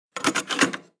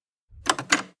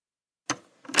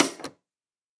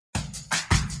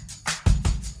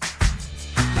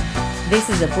This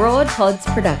is a Broad Pods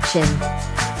production.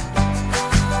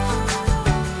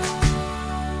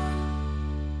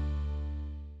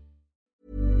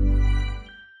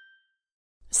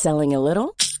 Selling a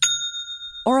little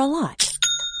or a lot?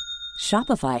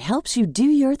 Shopify helps you do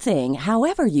your thing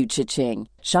however you cha-ching.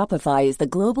 Shopify is the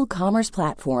global commerce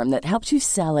platform that helps you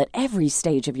sell at every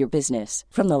stage of your business.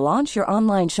 From the launch your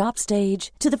online shop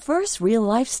stage to the first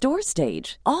real-life store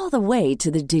stage, all the way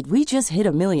to the did we just hit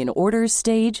a million orders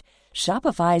stage.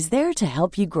 Shopify is there to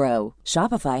help you grow.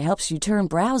 Shopify helps you turn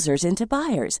browsers into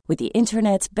buyers with the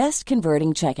internet's best converting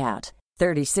checkout.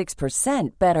 36%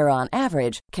 better on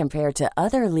average compared to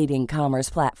other leading commerce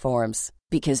platforms.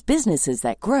 Because businesses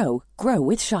that grow, grow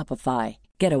with Shopify.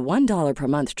 Get a $1 per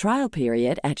month trial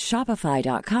period at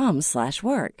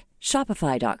shopify.com/work.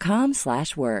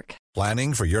 Shopify.com/work.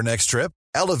 Planning for your next trip?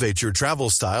 Elevate your travel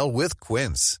style with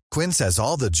Quince. Quince has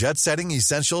all the jet-setting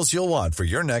essentials you'll want for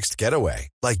your next getaway,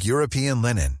 like European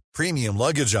linen, premium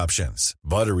luggage options,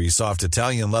 buttery soft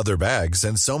Italian leather bags,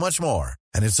 and so much more.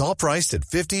 And it's all priced at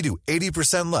 50 to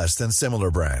 80% less than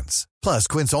similar brands. Plus,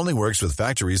 Quince only works with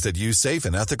factories that use safe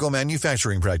and ethical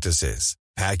manufacturing practices.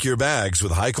 Pack your bags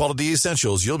with high-quality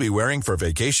essentials you'll be wearing for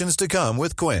vacations to come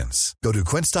with Quince. Go to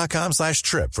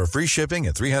quince.com/trip for free shipping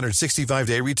and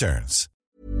 365-day returns.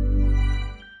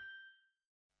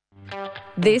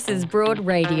 This is Broad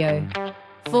Radio.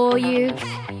 For you,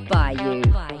 by you.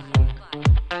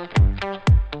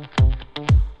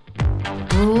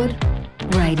 Broad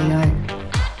Radio.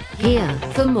 Here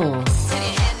for more.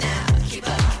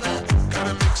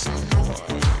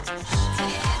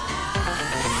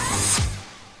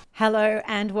 Hello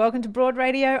and welcome to Broad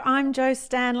Radio. I'm Jo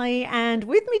Stanley and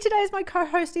with me today is my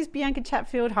co-host is Bianca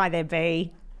Chatfield. Hi there,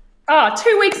 B.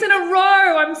 2 weeks in a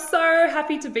row. I'm so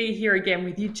happy to be here again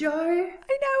with you, Jo.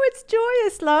 I know, it's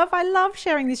joyous, love. I love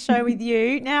sharing this show with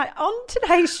you. Now, on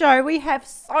today's show, we have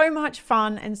so much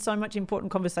fun and so much important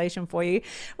conversation for you.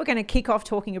 We're going to kick off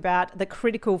talking about the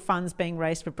critical funds being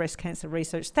raised for breast cancer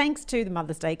research thanks to the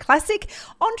Mother's Day Classic.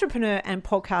 Entrepreneur and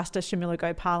podcaster Shamila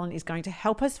Gopalan is going to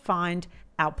help us find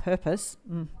our purpose.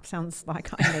 Sounds like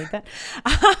I need that.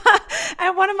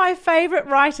 And one of my favourite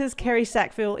writers, Kerry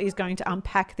Sackville, is going to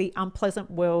unpack the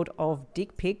unpleasant world of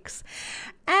dick pics.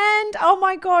 And oh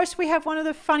my gosh, we have one of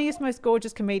the funniest, most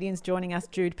gorgeous comedians joining us,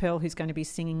 Jude Pearl, who's going to be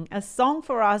singing a song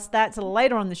for us. That's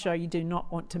later on the show. You do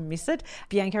not want to miss it.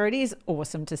 Bianca, it is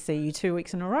awesome to see you 2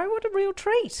 weeks in a row. What a real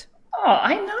treat. Oh,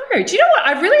 I know. Do you know what?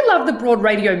 I really love the Broad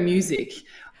Radio music.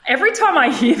 Every time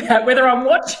I hear that, whether I'm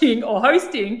watching or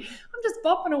hosting, I'm just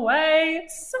bopping away.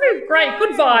 It's so great.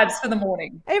 Good vibes for the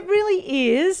morning. It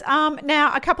really is.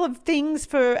 Now, a couple of things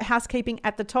for housekeeping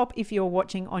at the top. If you're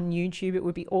watching on YouTube, it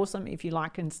would be awesome if you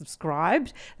like and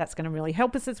subscribed. That's going to really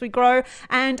help us as we grow.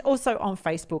 And also on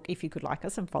Facebook, if you could like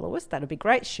us and follow us, that would be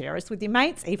great. Share us with your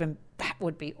mates. Even that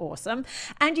would be awesome.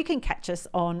 And you can catch us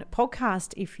on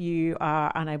podcast if you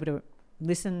are unable to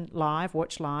listen live,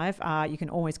 watch live. You can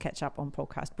always catch up on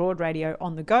podcast Broad Radio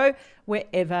on the go,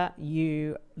 wherever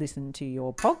you listen to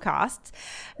your podcasts.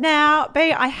 Now,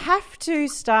 B, I have to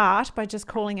start by just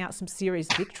calling out some serious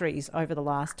victories over the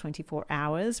last 24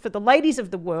 hours. For the ladies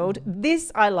of the world,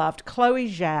 this I loved. Chloe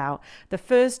Zhao, the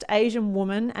first Asian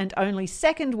woman and only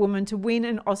second woman to win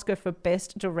an Oscar for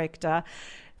Best Director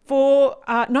for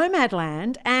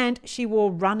Nomadland, and she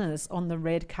wore runners on the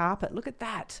red carpet. Look at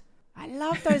that. I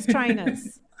love those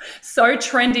trainers. So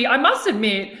trendy. I must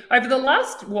admit, over the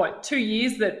last, 2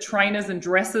 years that trainers and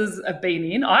dresses have been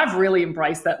in, I've really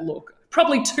embraced that look.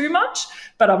 Probably too much,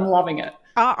 but I'm loving it.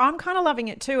 I'm kind of loving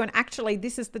it too. And actually,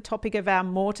 this is the topic of our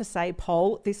More to Say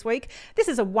poll this week. This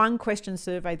is a one-question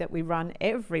survey that we run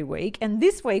every week. And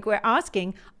this week, we're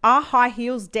asking, are high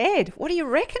heels dead? What do you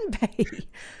reckon, B?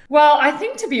 Well, I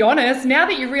think, to be honest, now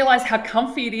that you realise how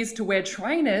comfy it is to wear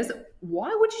trainers,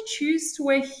 why would you choose to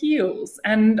wear heels?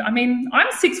 And I mean, I'm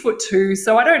 6'2",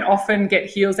 so I don't often get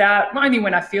heels out, only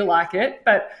when I feel like it.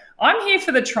 But I'm here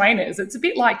for the trainers. It's a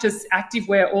bit like just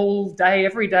activewear all day,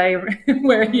 every day,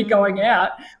 where you're going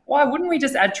out. Why wouldn't we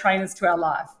just add trainers to our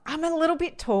life? I'm a little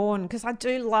bit torn because I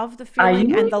do love the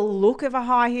feeling and the look of a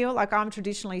high heel. Like, I'm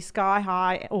traditionally sky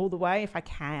high all the way if I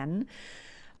can.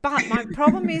 But my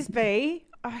problem is, B,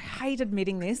 I hate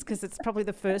admitting this because it's probably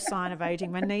the first sign of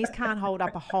aging. My knees can't hold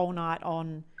up a whole night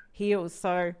on heels.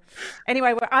 So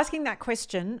anyway, we're asking that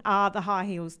question, are the high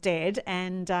heels dead?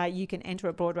 And you can enter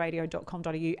at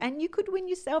broadradio.com.au and you could win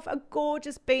yourself a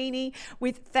gorgeous beanie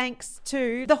with thanks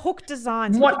to the Hook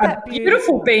Designs. What a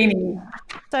beautiful beanie.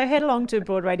 So head along to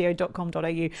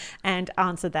broadradio.com.au and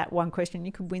answer that one question.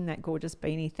 You could win that gorgeous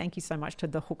beanie. Thank you so much to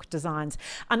the Hook Designs.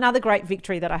 Another great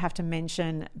victory that I have to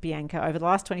mention, Bianca, over the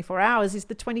last 24 hours is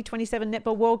the 2027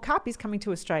 Netball World Cup is coming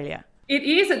to Australia. It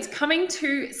is. It's coming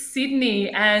to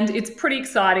Sydney and it's pretty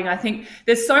exciting. I think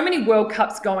there's so many World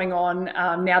Cups going on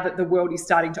now that the world is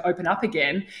starting to open up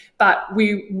again. But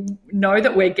we know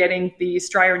that we're getting the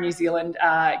Australia and New Zealand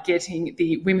getting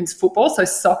the women's football, so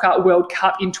Soccer World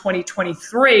Cup in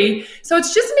 2023. So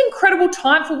it's just an incredible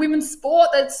time for women's sport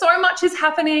that so much is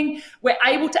happening. We're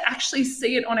able to actually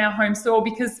see it on our home soil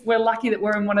because we're lucky that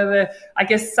we're in one of the, I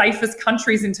guess, safest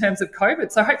countries in terms of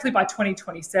COVID. So hopefully by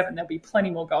 2027, there'll be plenty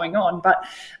more going on. But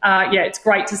it's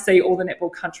great to see all the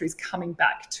netball countries coming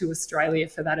back to Australia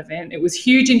for that event. It was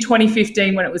huge in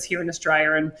 2015 when it was here in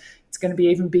Australia, and it's going to be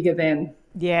even bigger then.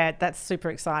 Yeah, that's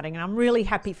super exciting. And I'm really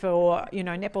happy for,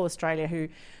 Netball Australia, who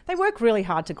they work really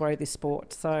hard to grow this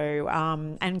sport. So,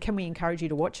 and can we encourage you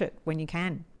to watch it when you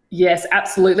can? Yes,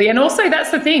 absolutely. And also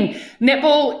that's the thing.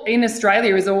 Netball in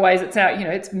Australia is always,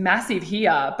 it's massive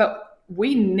here, but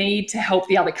we need to help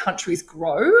the other countries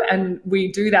grow, and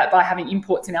we do that by having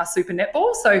imports in our Super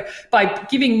Netball. So by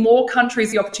giving more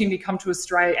countries the opportunity to come to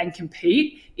Australia and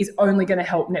compete is only going to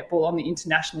help netball on the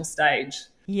international stage.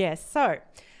 Yes, so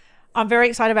I'm very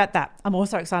excited about that. I'm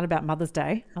also excited about Mother's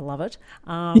Day. I love it.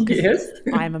 Yes.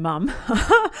 I am a mum.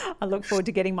 I look forward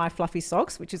to getting my fluffy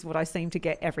socks, which is what I seem to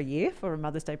get every year for a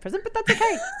Mother's Day present, but that's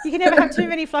okay. You can never have too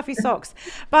many fluffy socks.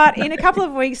 But in a couple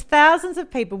of weeks, thousands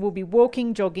of people will be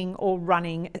walking, jogging or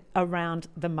running around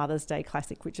the Mother's Day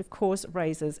Classic, which of course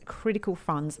raises critical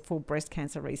funds for breast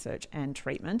cancer research and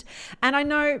treatment. And I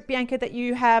know, Bianca, that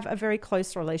you have a very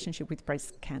close relationship with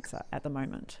breast cancer at the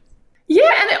moment. Yeah,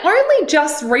 and only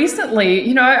just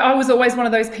recently, I was always one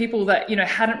of those people that,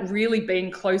 hadn't really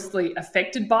been closely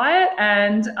affected by it.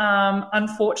 And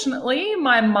unfortunately,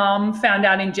 my mum found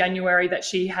out in January that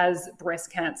she has breast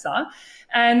cancer.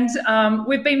 And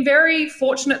we've been very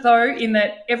fortunate, though, in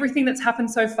that everything that's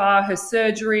happened so far, her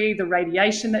surgery, the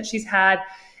radiation that she's had,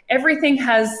 everything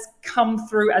has come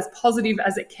through as positive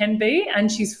as it can be. And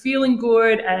she's feeling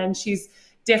good and she's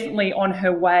definitely on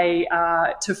her way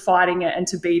to fighting it and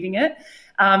to beating it.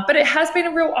 But it has been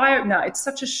a real eye-opener. It's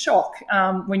such a shock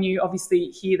when you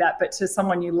obviously hear that, but to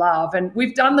someone you love. And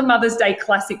we've done the Mother's Day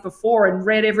Classic before and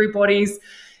read everybody's,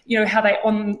 how they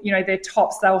on, their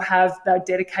tops, they'll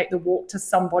dedicate the walk to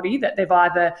somebody that they've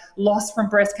either lost from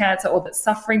breast cancer or that's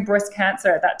suffering breast cancer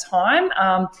at that time.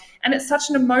 And it's such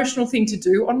an emotional thing to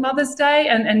do on Mother's Day.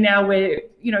 And now we're,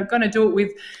 going to do it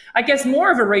with, I guess,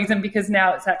 more of a reason because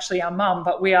now it's actually our mum,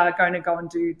 but we are going to go and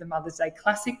do the Mother's Day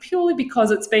Classic purely because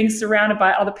it's being surrounded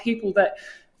by other people that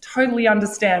totally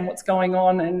understand what's going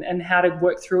on and how to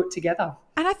work through it together.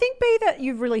 And I think, B, that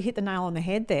you've really hit the nail on the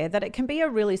head there, that it can be a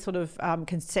really sort of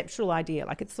conceptual idea,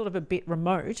 like it's sort of a bit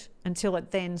remote until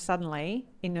it then suddenly,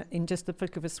 in just the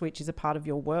flick of a switch, is a part of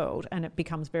your world and it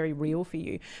becomes very real for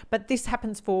you. But this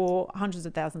happens for hundreds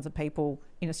of thousands of people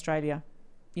in Australia,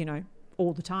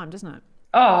 all the time, doesn't it?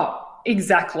 Oh,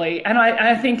 exactly. And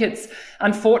I think it's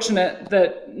unfortunate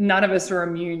that none of us are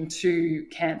immune to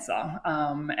cancer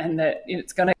and that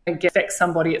it's going to affect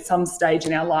somebody at some stage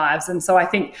in our lives. And so I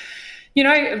think,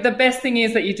 the best thing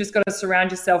is that you just got to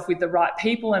surround yourself with the right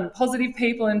people and positive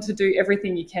people and to do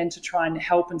everything you can to try and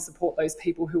help and support those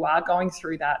people who are going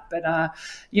through that. But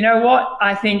you know what?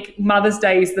 I think Mother's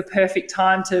Day is the perfect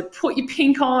time to put your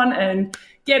pink on and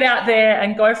get out there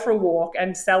and go for a walk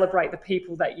and celebrate the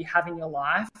people that you have in your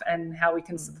life and how we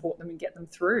can support them and get them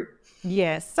through.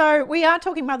 Yes. So we are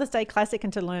talking Mother's Day Classic,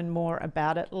 and to learn more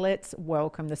about it, let's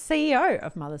welcome the CEO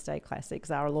of Mother's Day Classic,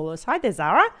 Zara Lawless. Hi there,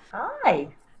 Zara. Hi.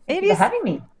 Thank you for having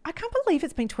me. I can't believe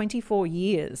it's been 24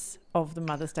 years of the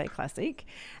Mother's Day Classic.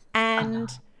 And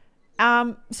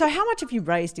so how much have you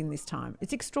raised in this time?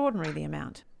 It's extraordinary, the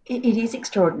amount. It is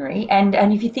extraordinary. And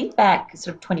if you think back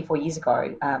sort of 24 years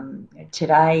ago,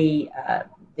 today,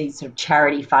 these sort of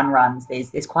charity fun runs,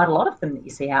 there's quite a lot of them that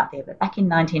you see out there. But back in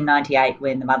 1998,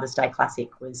 when the Mother's Day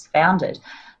Classic was founded,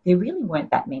 there really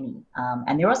weren't that many.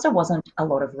 And there also wasn't a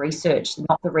lot of research,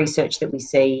 not the research that we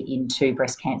see into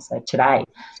breast cancer today.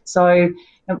 So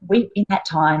in that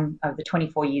time, over the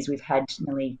 24 years, we've had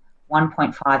nearly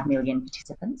 1.5 million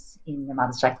participants in the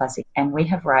Mother's Day Classic, and we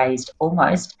have raised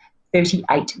almost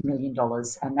 $38 million.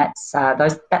 And that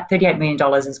 $38 million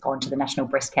has gone to the National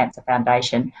Breast Cancer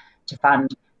Foundation to fund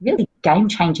really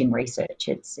game-changing research.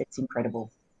 It's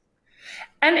incredible.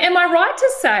 And am I right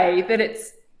to say that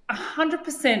it's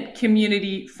 100%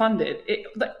 community funded?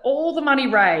 All the money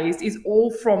raised is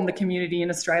all from the community in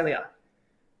Australia.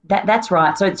 That's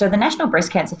right. So the National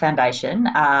Breast Cancer Foundation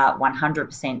are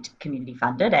 100% community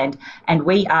funded, and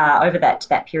we are, over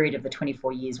that period of the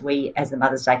 24 years, we as the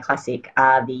Mother's Day Classic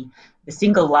are the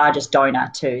single largest donor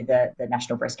to the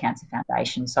National Breast Cancer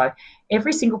Foundation. So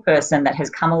every single person that has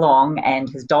come along and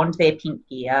has donned their pink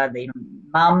gear, the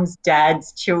mums,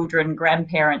 dads, children,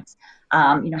 grandparents,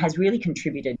 has really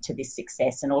contributed to this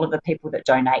success, and all of the people that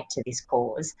donate to this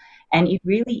cause. And it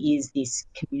really is this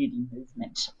community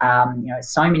movement.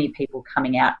 So many people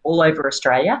coming out all over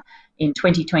Australia. In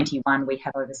 2021, we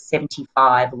have over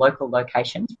 75 local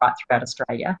locations right throughout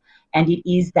Australia. And it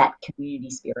is that community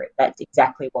spirit. That's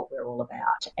exactly what we're all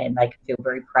about. And they can feel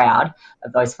very proud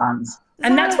of those funds.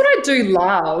 And that's what I do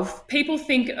love. People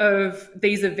think of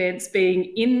these events being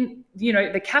in,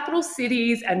 the capital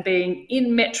cities and being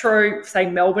in metro, say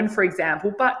Melbourne, for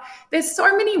example, but there's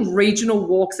so many regional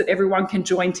walks that everyone can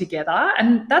join together.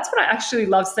 And that's what I actually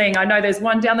love seeing. I know there's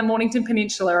one down the Mornington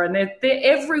Peninsula and they're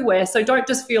everywhere. So don't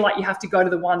just feel like you have to go to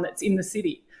the one that's in the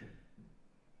city.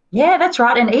 Yeah, that's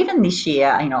right. And even this year,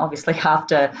 obviously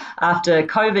after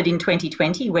COVID in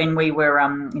 2020, when we were,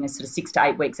 sort of 6 to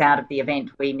 8 weeks out of the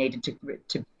event, we needed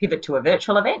to pivot to a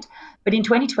virtual event. But in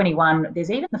 2021,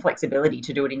 there's even the flexibility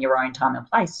to do it in your own time and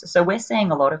place. So we're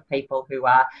seeing a lot of people who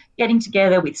are getting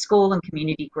together with school and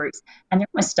community groups, and they're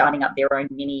almost starting up their own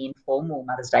mini informal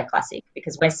Mother's Day Classic,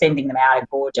 because we're sending them out a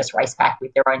gorgeous race pack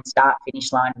with their own start,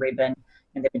 finish line ribbon,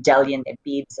 and their medallion, their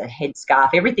bibs, a headscarf,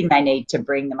 everything they need to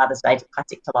bring the Mother's Day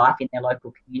Classic to life in their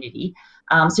local community.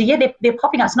 They're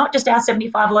popping up. It's not just our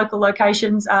 75 local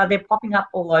locations. They're popping up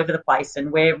all over the place,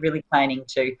 and we're really planning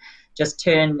to just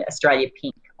turn Australia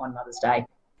pink on Mother's Day.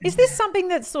 Is this something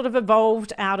that's sort of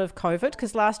evolved out of COVID?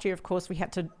 Because last year, of course, we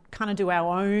had to kind of do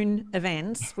our own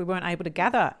events. We weren't able to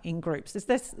gather in groups. Is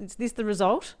this the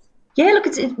result? Yeah, look,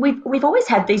 we've always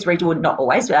had these regional, not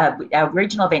always, our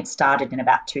regional events started in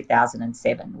about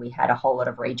 2007. We had a whole lot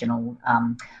of regional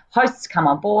hosts come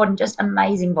on board, and just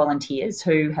amazing volunteers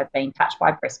who have been touched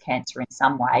by breast cancer in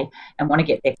some way and want to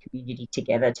get their community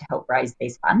together to help raise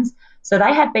these funds. So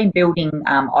they have been building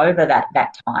over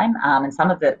that time, and some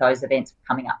of those events were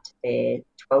coming up to their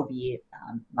 12-year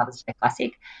Mother's Day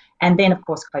Classic. And then, of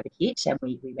course, COVID hit and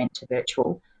we went to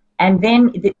virtual. And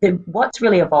then what's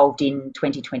really evolved in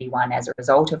 2021 as a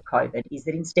result of COVID is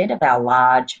that instead of our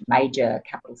large major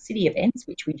capital city events,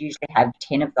 which we'd usually have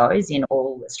 10 of those in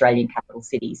all Australian capital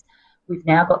cities, we've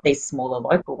now got these smaller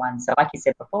local ones. So like you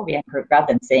said before, Bianca, rather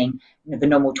than seeing the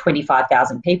normal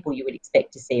 25,000 people you would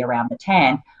expect to see around the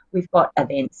TAN, we've got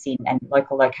events in and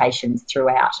local locations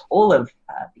throughout all of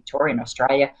Victoria and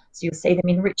Australia. So you'll see them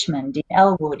in Richmond, in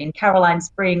Elwood, in Caroline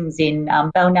Springs, in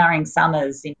Balnarring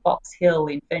Summers, in Box Hill,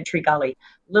 in Ferntree Gully,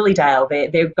 Lilydale.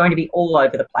 They're going to be all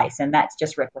over the place, and that's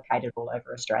just replicated all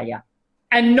over Australia.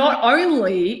 And not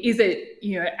only is it,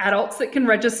 adults that can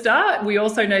register, we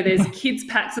also know there's kids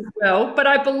packs as well. But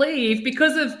I believe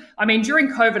during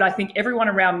COVID, I think everyone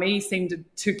around me seemed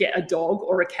to get a dog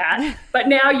or a cat. But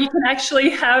now you can actually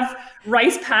have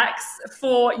race packs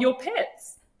for your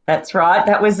pets. That's right.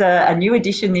 That was a new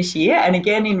addition this year. And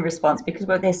again, in response, because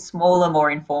there's smaller, more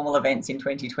informal events in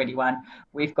 2021,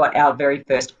 we've got our very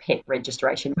first pet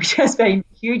registration, which has been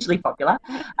hugely popular.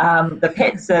 The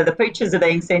pets, the pooches are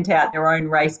being sent out their own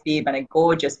race bib and a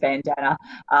gorgeous bandana.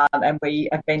 And we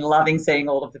have been loving seeing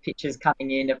all of the pictures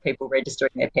coming in of people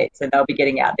registering their pets, and they'll be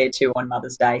getting out there too on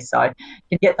Mother's Day. So you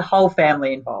can get the whole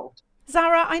family involved.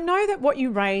 Zara, I know that what you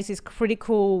raise is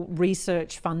critical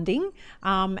research funding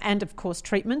and, of course,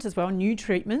 treatment as well, new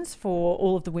treatments for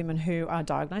all of the women who are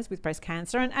diagnosed with breast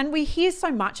cancer. And we hear so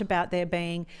much about there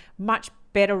being much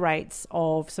better rates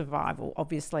of survival.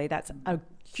 Obviously, that's a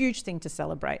huge thing to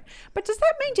celebrate. But does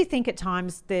that mean, do you think at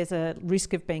times there's a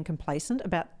risk of being complacent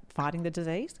about fighting the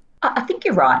disease? I think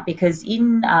you're right, because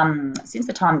since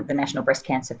the time that the National Breast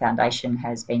Cancer Foundation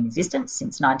has been in existence,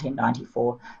 since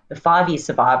 1994, the 5-year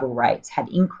survival rates have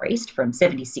increased from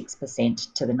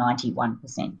 76% to the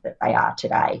 91% that they are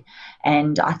today.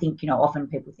 And I think, often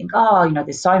people think,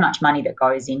 there's so much money that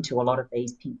goes into a lot of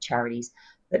these pink charities,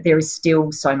 but there is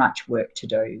still so much work to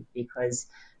do, because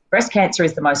breast cancer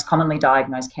is the most commonly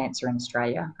diagnosed cancer in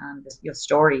Australia. Your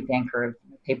story, Bianca, of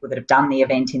people that have done the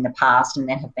event in the past and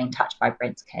then have been touched by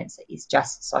breast cancer is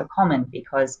just so common,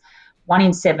 because 1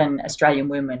 in 7 Australian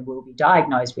women will be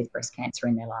diagnosed with breast cancer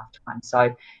in their lifetime.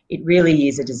 So it really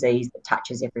is a disease that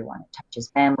touches everyone. It touches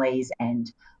families and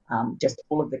just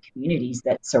all of the communities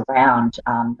that surround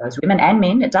those women and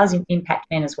men. It does impact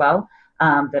men as well.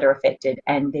 that are affected,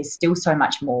 and there's still so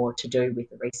much more to do with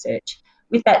the research.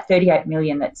 With that 38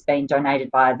 million that's been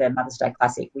donated by the Mother's Day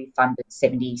Classic, we've funded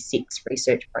 76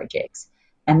 research projects.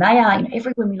 And they are,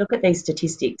 when we look at these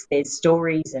statistics, there's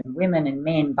stories and women and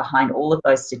men behind all of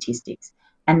those statistics.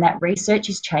 And that research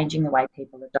is changing the way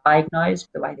people are diagnosed,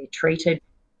 the way they're treated,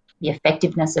 the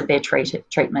effectiveness of their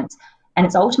treatments. And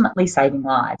it's ultimately saving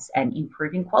lives and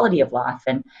improving quality of life.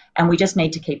 And we just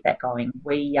need to keep that going.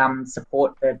 We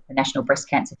support the National Breast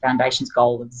Cancer Foundation's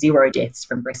goal of 0 deaths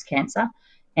from breast cancer.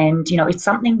 And, it's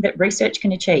something that research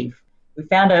can achieve. We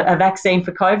found a vaccine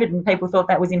for COVID and people thought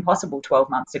that was impossible 12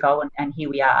 months ago, and here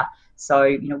we are.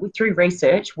 So, through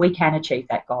research, we can achieve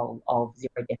that goal of 0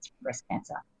 deaths from breast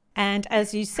cancer. And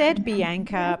as you said,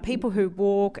 Bianca, people who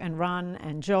walk and run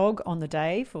and jog on the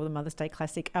day for the Mother's Day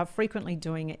Classic are frequently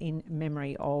doing it in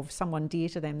memory of someone dear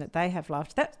to them that they have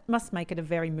loved. That must make it a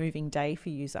very moving day for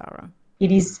you, Zara.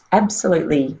 It is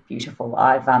absolutely beautiful.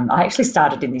 I actually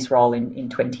started in this role in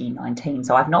 2019,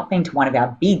 so I've not been to one of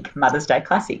our big Mother's Day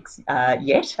Classics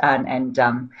yet, and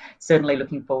certainly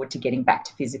looking forward to getting back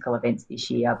to physical events this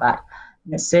year. But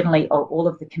certainly all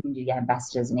of the community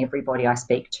ambassadors and everybody I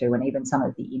speak to, and even some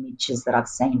of the images that I've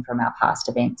seen from our past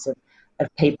events of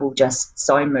people just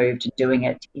so moved and doing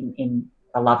it in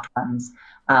the loved ones.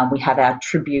 We have our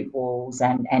tribute walls,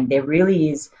 and there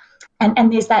really is.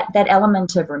 And there's that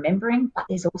element of remembering, but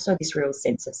there's also this real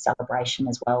sense of celebration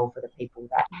as well for the people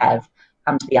that have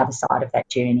come to the other side of that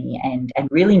journey, and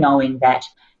really knowing that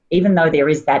even though there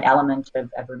is that element of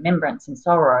remembrance and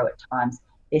sorrow at times,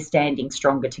 they're standing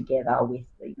stronger together with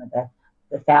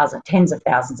the tens of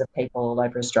thousands of people all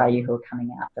over Australia who are coming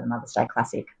out for the Mother's Day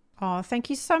Classic. Oh, thank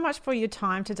you so much for your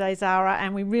time today, Zara,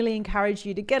 and we really encourage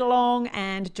you to get along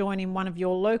and join in one of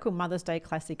your local Mother's Day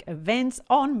Classic events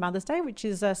on Mother's Day, which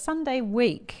is a Sunday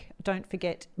week. Don't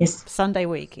forget, yes, Sunday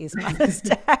week is Mother's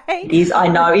Day. It is, I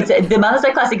know. The Mother's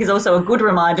Day Classic is also a good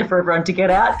reminder for everyone to get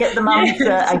out, get the mums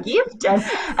a gift,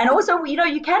 and also,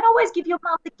 you can always give your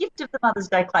mum the gift of the Mother's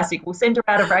Day Classic. We'll send her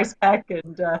out a race pack,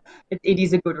 and it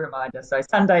is a good reminder. So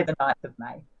Sunday, the 9th of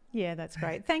May. Yeah, that's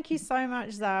great. Thank you so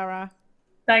much, Zara.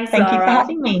 Thanks, Thank Zara. you for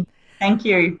having me. Thank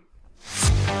you.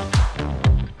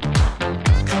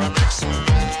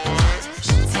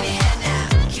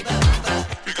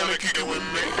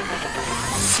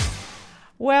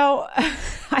 Well,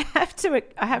 I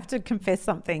have to confess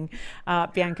something,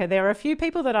 Bianca. There are a few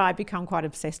people that I become quite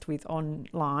obsessed with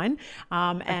online,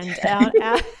 and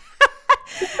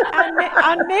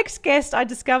our next guest I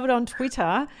discovered on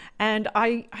Twitter, and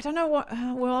I don't know what,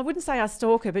 well, I wouldn't say I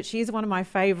stalk her, but she is one of my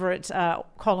favourite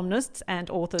columnists and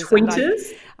authors.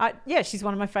 Tweeters? Yeah, she's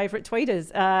one of my favourite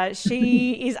tweeters.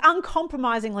 She is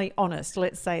uncompromisingly honest,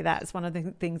 let's say that. It's one of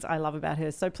the things I love about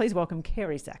her. So please welcome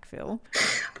Kerry Sackville.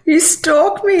 You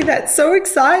stalk me. That's so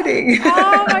exciting.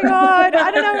 Oh, my God.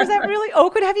 I don't know. Is that really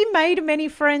awkward? Have you made many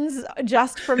friends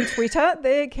just from Twitter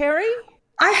there, Kerry?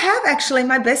 I have actually.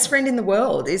 My best friend in the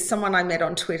world is someone I met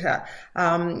on Twitter.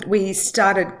 We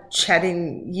started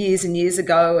chatting years and years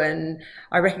ago, and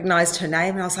I recognised her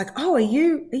name, and I was like, "Oh, are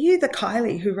you the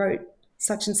Kylie who wrote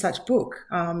such and such book?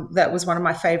 That was one of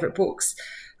my favourite books."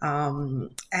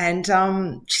 And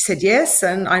she said yes,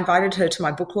 and I invited her to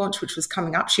my book launch, which was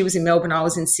coming up. She was in Melbourne, I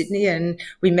was in Sydney, and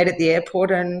we met at the airport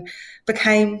and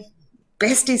became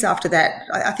besties after that.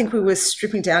 I think we were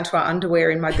stripping down to our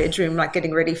underwear in my bedroom, like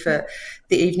getting ready for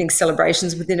the evening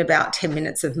celebrations within about 10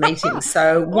 minutes of meeting.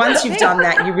 So once you've done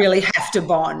that, you really have to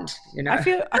bond, I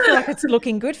feel like it's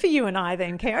looking good for you and I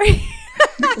then, Kerry.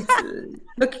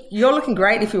 Look, you're looking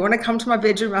great. If you want to come to my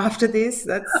bedroom after this,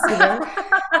 that's,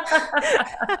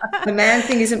 the man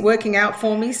thing isn't working out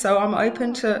for me, so I'm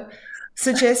open to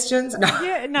suggestions. No.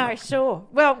 Yeah, no, sure.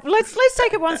 Well, let's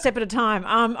take it one step at a time.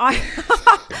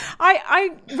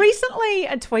 I recently,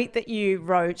 a tweet that you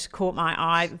wrote caught my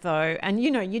eye though, and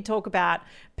you talk about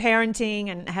parenting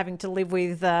and having to live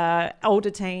with older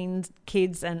teens,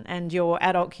 kids and your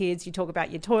adult kids. You talk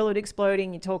about your toilet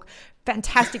exploding. You talk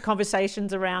fantastic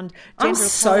conversations around gender I'm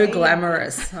so equality.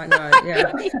 Glamorous. I know,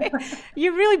 yeah.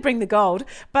 You really bring the gold.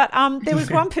 But there was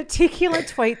one particular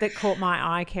tweet that caught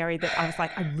my eye, Kerry, that I was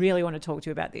like, I really want to talk to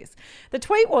you about this. The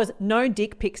tweet was, "No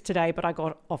dick pics today, but I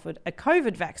got offered a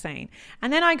COVID vaccine."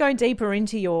 And then I go deeper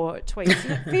into your tweets,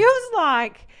 and it feels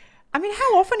like,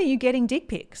 how often are you getting dick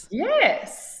pics?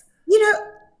 Yes.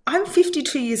 I'm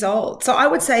 52 years old. So I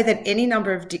would say that any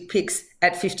number of dick pics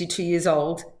at 52 years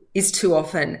old is too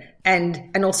often,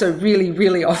 and also really,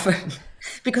 really often,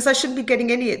 because I shouldn't be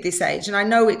getting any at this age. And I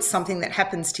know it's something that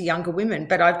happens to younger women,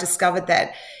 but I've discovered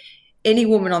that any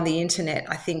woman on the internet,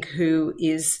 I think, who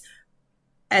is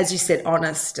as you said,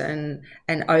 honest and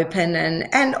open.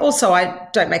 And also I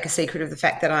don't make a secret of the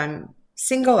fact that I'm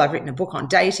single. I've written a book on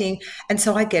dating. And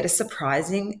so I get a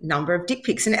surprising number of dick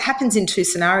pics. And it happens in two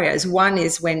scenarios. One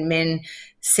is when men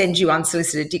send you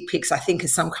unsolicited dick pics, I think,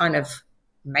 as some kind of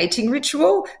mating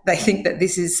ritual. They think that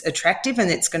this is attractive,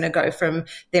 and it's going to go from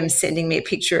them sending me a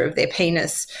picture of their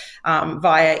penis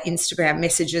via Instagram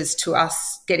messages to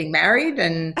us getting married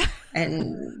and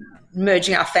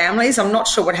merging our families. I'm not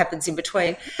sure what happens in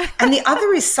between. And the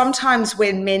other is sometimes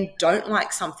when men don't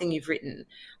like something you've written,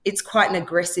 it's quite an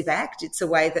aggressive act. It's a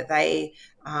way that they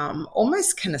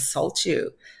almost can assault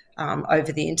you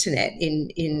over the internet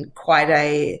in quite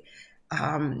a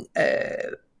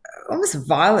almost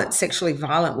violent, sexually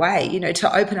violent way, you know,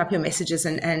 to open up your messages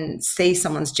and see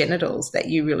someone's genitals that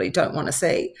you really don't want to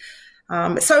see.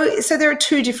 So there are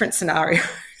two different scenarios.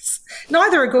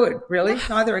 Neither are good, really.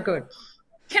 Neither are good.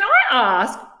 Can I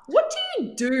ask, what do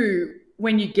you do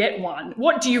when you get one?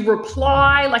 What do you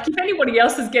reply? Like, if anybody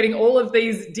else is getting all of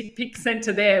these dick pics sent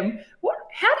to them,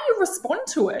 how do you respond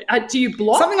to it? Do you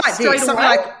block something like straight this? Something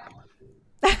away? like,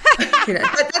 you know,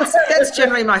 that's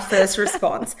generally my first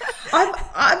response.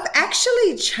 I've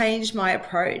actually changed my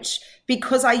approach,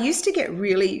 because I used to get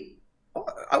really,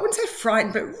 I wouldn't say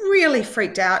frightened, but really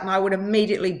freaked out, and I would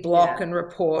immediately block and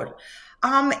report.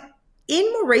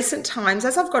 In more recent times,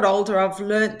 as I've got older, I've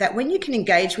learned that when you can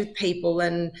engage with people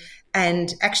and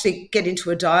actually get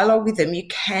into a dialogue with them,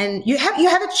 you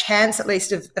have a chance at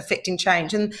least of affecting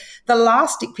change. And the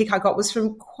last dick pic I got was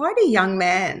from quite a young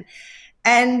man,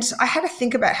 and I had to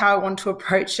think about how I want to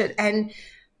approach it. And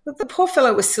the poor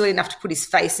fellow was silly enough to put his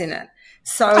face in it,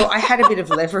 so I had a bit of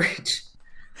leverage.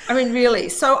 I mean, really.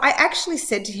 So I actually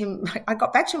said to him, I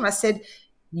got back to him, I said,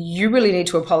 you really need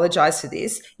to apologise for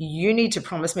this. You need to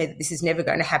promise me that this is never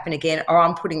going to happen again, or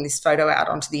I'm putting this photo out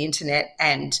onto the internet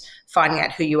and finding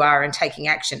out who you are and taking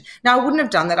action. Now, I wouldn't have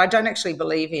done that. I don't actually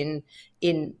believe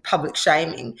in public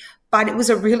shaming, but it was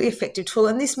a really effective tool.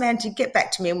 And this man did get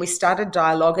back to me, and we started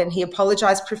dialogue, and he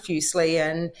apologised profusely.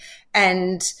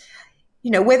 And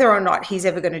you know, whether or not he's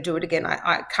ever going to do it again,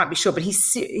 I can't be sure, but he's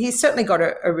certainly got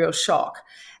a real shock.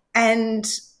 And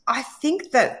I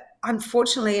think that,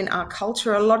 unfortunately, in our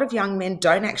culture, a lot of young men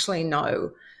don't actually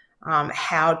know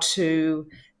how to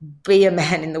be a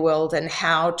man in the world and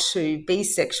how to be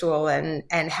sexual and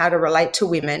how to relate to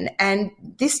women. And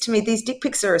this, to me, these dick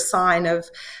pics are a sign of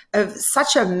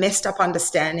such a messed up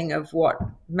understanding of what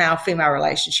male-female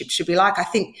relationships should be like. I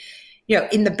think, you know,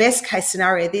 in the best case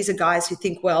scenario, these are guys who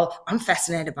think, well, I'm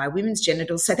fascinated by women's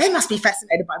genitals, so they must be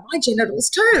fascinated by my genitals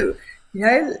too. You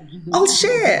know, I'll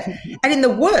share. And in the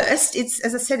worst, it's,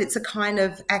 as I said, it's a kind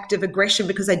of act of aggression,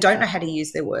 because they don't know how to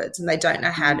use their words and they don't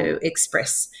know how to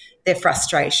express their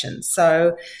frustration.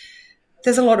 So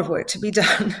there's a lot of work to be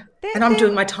done, and I'm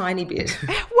doing my tiny bit.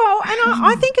 Well, and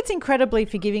I think it's incredibly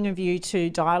forgiving of you to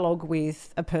dialogue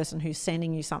with a person who's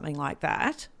sending you something like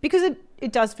that, because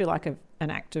it does feel like an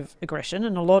act of aggression,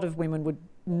 and a lot of women would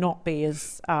not be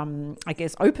as, I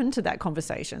guess, open to that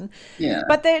conversation. Yeah.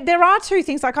 But there are two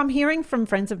things. Like, I'm hearing from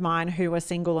friends of mine who are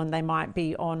single and they might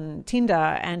be on Tinder,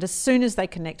 and as soon as they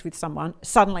connect with someone,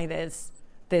 suddenly there's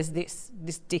this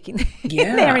dick in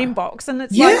their inbox, and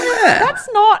it's like,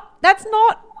 that's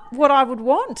not what I would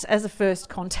want as a first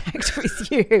contact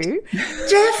with you.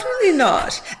 Definitely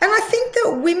not. And I think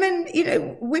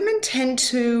that women tend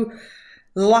to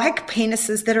like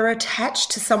penises that are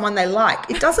attached to someone they like.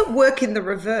 It doesn't work in the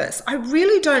reverse. I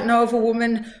really don't know of a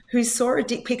woman who saw a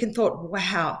dick pic and thought,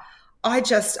 wow, I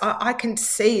can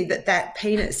see that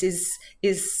penis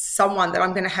is someone that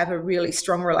I'm going to have a really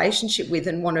strong relationship with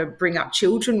and want to bring up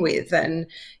children with and,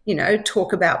 you know,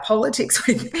 talk about politics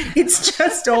with. It's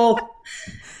just all,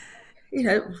 you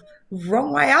know,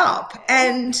 wrong way up.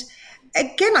 And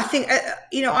again, I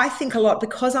think a lot,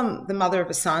 because I'm the mother of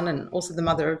a son and also the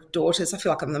mother of daughters. I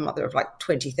feel like I'm the mother of like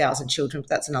 20,000 children, but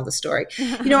that's another story.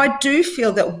 You know, I do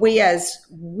feel that we as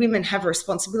women have a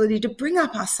responsibility to bring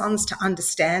up our sons to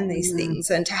understand these things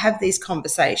and to have these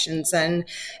conversations and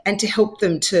to help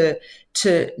them to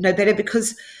know better,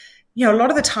 because, you know, a lot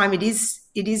of the time it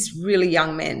is really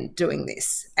young men doing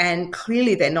this, and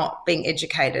clearly they're not being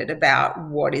educated about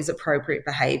what is appropriate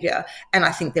behaviour. And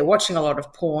I think they're watching a lot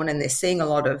of porn and they're seeing a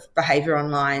lot of behaviour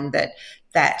online that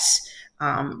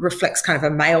reflects kind of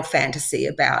a male fantasy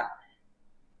about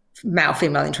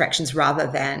male-female interactions rather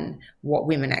than what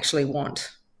women actually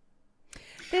want.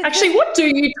 Actually, what do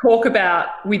you talk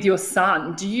about with your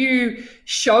son? Do you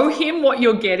show him what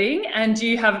you're getting, and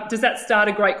does that start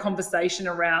a great conversation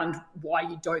around why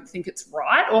you don't think it's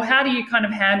right, or how do you kind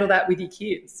of handle that with your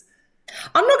kids?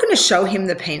 I'm not going to show him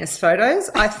the penis photos.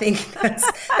 I think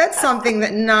that's something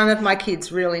that none of my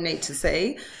kids really need to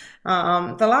see.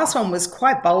 The last one was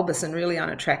quite bulbous and really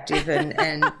unattractive,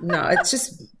 and no, it's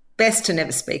just best to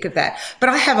never speak of that. But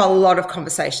I have a lot of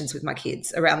conversations with my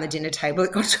kids around the dinner table.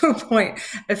 It got to a point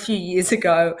a few years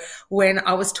ago when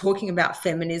I was talking about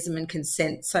feminism and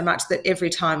consent so much that every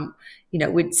time,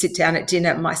 we'd sit down at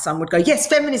dinner, my son would go, yes,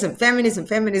 feminism, feminism,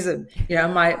 feminism.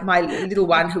 My little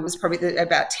one, who was probably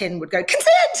about 10, would go,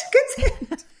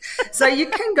 consent. So you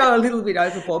can go a little bit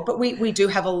overboard, but we do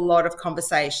have a lot of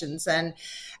conversations. And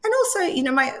also,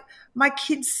 my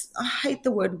kids, I hate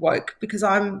the word woke because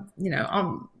I'm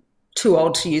too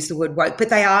old to use the word woke, but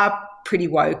they are pretty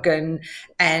woke, and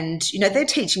they're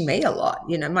teaching me a lot.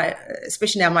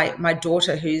 Especially now my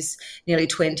daughter, who's nearly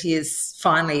 20, is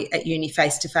finally at uni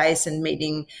face to face and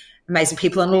meeting amazing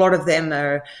people, and a lot of them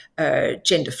are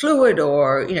gender fluid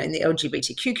or in the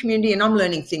LGBTQ community, and I'm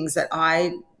learning things that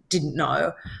I didn't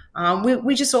know.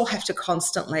 We just all have to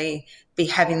constantly be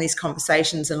having these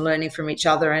conversations and learning from each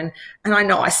other. And I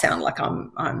know I sound like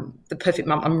I'm the perfect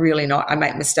mum. I'm really not. I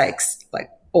make mistakes like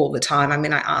all the time. I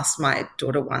mean, I asked my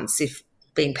daughter once if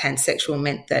being pansexual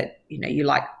meant that, you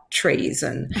like trees,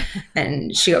 and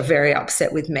she got very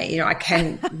upset with me. I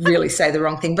can really say the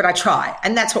wrong thing, but I try.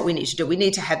 And that's what we need to do. We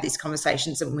need to have these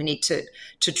conversations, and we need to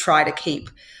try to keep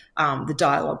the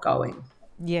dialogue going.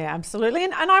 Yeah, absolutely.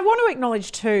 And I want to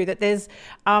acknowledge too that there's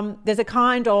a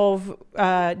kind of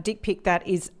dick pic that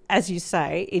is, as you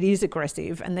say, it is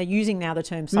aggressive, and they're using now the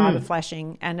term cyber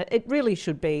flashing, and it really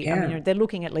should be. Yeah. I mean, they're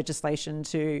looking at legislation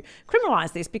to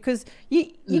criminalise this, because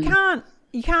you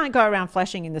can't go around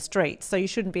flashing in the streets, so you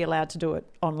shouldn't be allowed to do it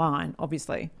online,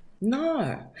 obviously.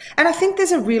 No. And I think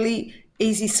there's a really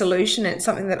easy solution. It's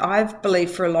something that I've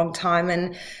believed for a long time,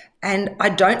 and I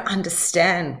don't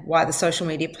understand why the social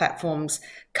media platforms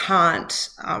can't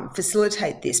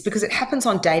facilitate this, because it happens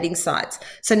on dating sites.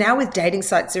 So now with dating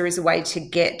sites, there is a way to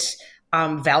get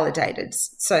validated.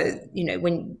 So,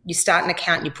 when you start an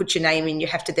account, you put your name in, you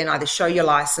have to then either show your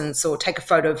license or take a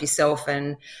photo of yourself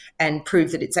and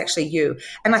prove that it's actually you.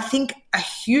 And I think a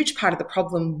huge part of the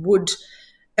problem would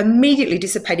immediately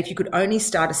dissipate if you could only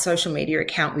start a social media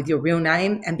account with your real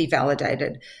name and be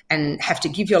validated, and have to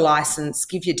give your license,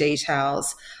 give your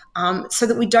details, so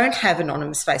that we don't have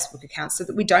anonymous Facebook accounts, so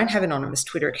that we don't have anonymous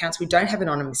Twitter accounts, we don't have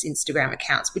anonymous Instagram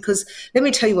accounts. Because let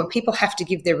me tell you, when people have to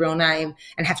give their real name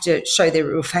and have to show their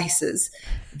real faces,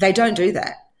 they don't do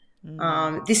that.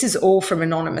 This is all from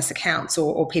anonymous accounts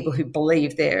or people who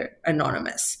believe they're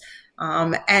anonymous.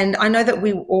 And I know that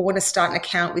we all want to start an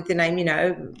account with the name,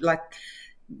 like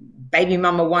Baby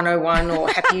Mama 101 or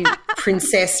Happy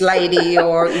Princess Lady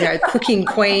or, Cooking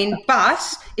Queen. But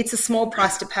it's a small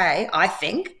price to pay, I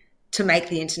think, to make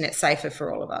the internet safer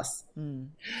for all of us. And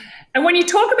when you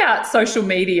talk about social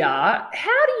media,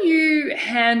 how do you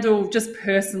handle just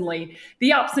personally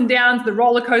the ups and downs, the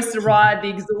roller coaster ride, the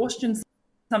exhaustion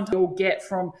sometimes you'll get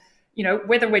from,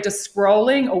 whether we're just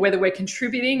scrolling or whether we're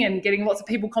contributing and getting lots of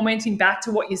people commenting back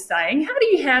to what you're saying? How do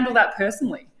you handle that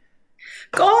personally?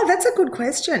 God, that's a good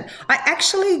question. I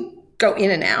actually go in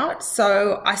and out.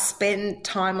 So I spend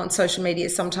time on social media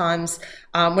sometimes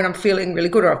when I'm feeling really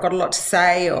good, or I've got a lot to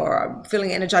say, or I'm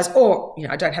feeling energized, or,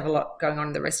 I don't have a lot going on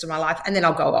in the rest of my life, and then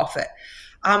I'll go off it.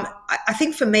 I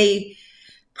think for me,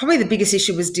 probably the biggest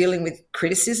issue was dealing with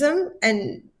criticism.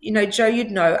 And, Jo,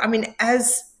 you'd know, I mean,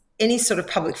 as any sort of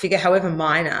public figure, however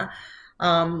minor,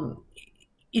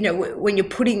 when you're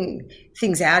putting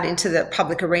things out into the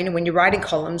public arena, when you're writing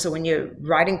columns or when you're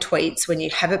writing tweets, when you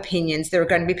have opinions, there are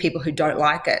going to be people who don't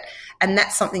like it. And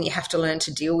that's something you have to learn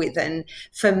to deal with. And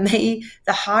for me,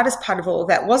 the hardest part of all of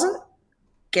that wasn't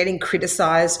getting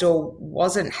criticized or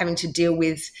wasn't having to deal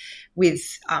with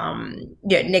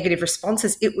negative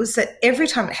responses. It was that every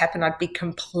time it happened, I'd be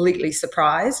completely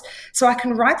surprised. So I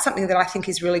can write something that I think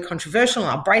is really controversial,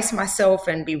 and I'll brace myself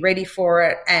and be ready for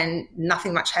it, and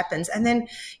nothing much happens. And then,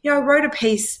 I wrote a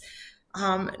piece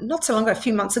not so long ago, a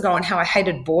few months ago, on how I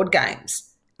hated board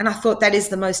games. And I thought that is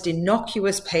the most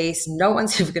innocuous piece. No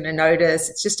one's ever going to notice.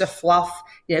 It's just a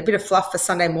bit of fluff for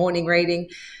Sunday morning reading.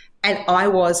 And I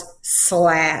was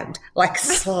slammed.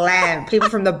 People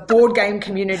from the board game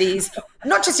communities,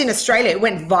 not just in Australia, it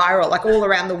went viral, all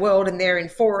around the world, and they're in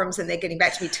forums and they're getting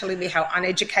back to me telling me how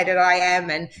uneducated I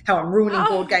am and how I'm ruining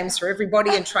board games for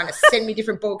everybody and trying to send me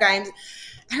different board games.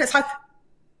 And it's like,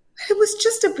 it was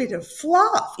just a bit of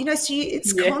fluff, so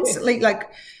it's constantly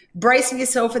bracing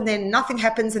yourself, and then nothing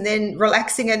happens, and then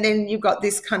relaxing, and then you've got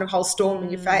this kind of whole storm in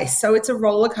your face. So it's a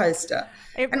roller coaster.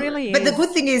 It really is. But the good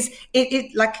thing is,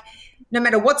 it no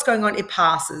matter what's going on, it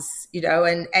passes,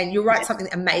 and you'll write something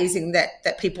amazing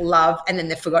that people love, and then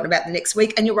they've forgotten about the next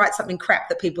week, and you'll write something crap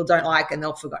that people don't like, and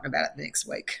they'll forgotten about it the next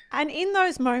week. And in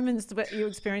those moments that you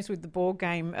experience with the board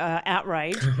game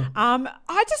outrage,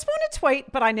 I just want to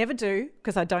tweet, but I never do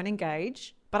because I don't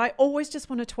engage, but I always just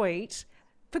want to tweet,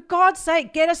 for God's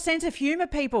sake, get a sense of humour,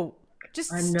 people.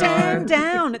 Just stand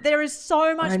down. There is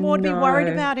so much more to be worried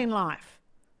about in life.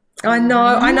 I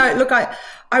know. Look,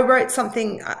 I wrote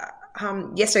something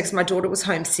yesterday because my daughter was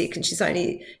homesick and she's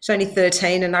only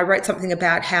 13, and I wrote something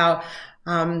about how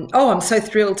I'm so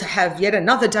thrilled to have yet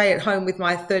another day at home with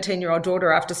my 13-year-old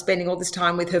daughter after spending all this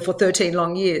time with her for 13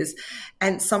 long years.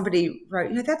 And somebody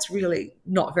wrote, that's really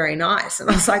not very nice. And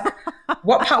I was like,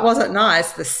 what part wasn't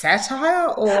nice? The satire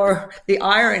or the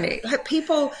irony? Like,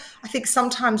 people, I think,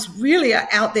 sometimes really are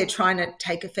out there trying to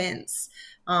take offense.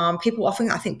 People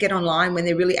often, I think, get online when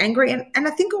they're really angry. And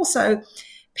I think also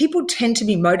people tend to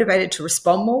be motivated to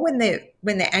respond more when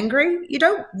they're angry. You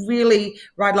don't really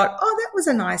write like, oh, that was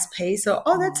a nice piece, or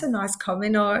oh, that's a nice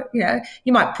comment, or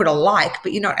you might put a like,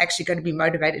 but you're not actually going to be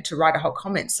motivated to write a whole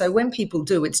comment. So when people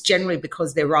do, it's generally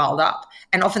because they're riled up,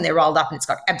 and often they're riled up and it's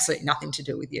got absolutely nothing to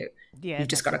do with you. Yeah, you've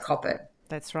just got to cop it.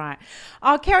 That's right.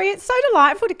 Oh, Kerry, it's so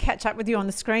delightful to catch up with you on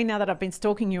the screen now that I've been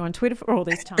stalking you on Twitter for all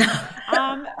this time.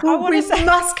 We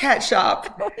must catch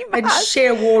up and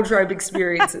share wardrobe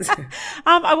experiences.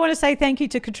 I want to say thank you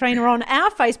to Katrina on our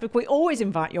Facebook. We always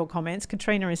invite your comments.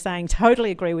 Katrina is saying,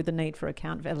 totally agree with the need for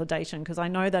account validation, because I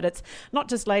know that it's not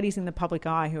just ladies in the public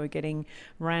eye who are getting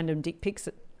random dick pics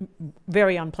at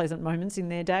very unpleasant moments in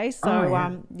their day.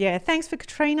 So, thanks for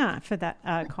Katrina for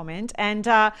that comment. And,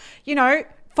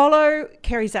 follow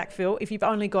Kerry Sackville if you've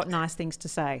only got nice things to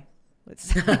say.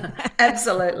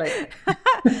 Absolutely.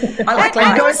 I like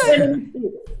language.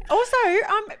 Also,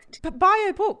 buy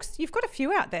her books. You've got a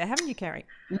few out there, haven't you, Kerry?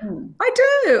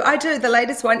 I do. The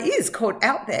latest one is called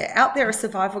Out There. Out There, a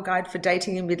survival guide for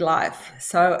dating in midlife.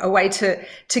 So a way to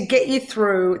get you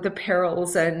through the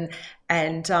perils and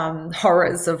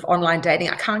horrors of online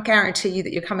dating. I can't guarantee you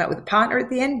that you'll come out with a partner at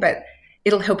the end, but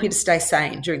it'll help you to stay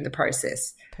sane during the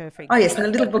process. Perfect. Oh, yes, and a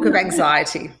little book of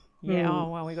anxiety. Yeah, oh,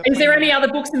 well, we got. Is there any other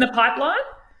books in the pipeline?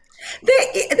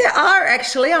 There are,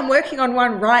 actually. I'm working on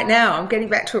one right now. I'm getting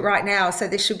back to it right now. So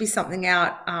there should be something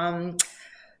out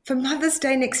for Mother's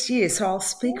Day next year. So I'll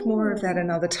speak more of that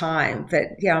another time.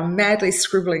 But yeah, I'm madly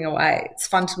scribbling away. It's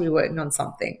fun to be working on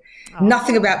something. Oh.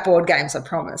 Nothing about board games, I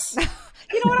promise.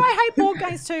 You know what? I hate board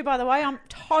games too, by the way. I'm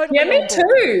totally. Yeah, me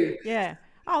too. Yeah.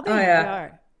 Oh, there you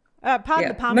go. Pardon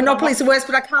the pun. Monopoly's the worst,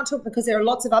 but I can't talk because there are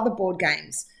lots of other board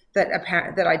games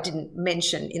that I didn't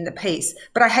mention in the piece,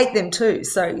 but I hate them too.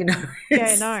 So,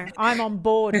 Yeah, no, I'm on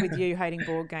board with you hating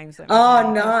board games.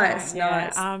 Oh, nice,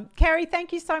 nice. Kerry,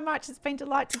 thank you so much. It's been a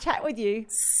delight to chat with you.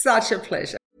 Such a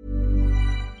pleasure.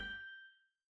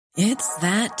 It's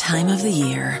that time of the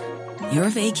year. Your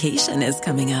vacation is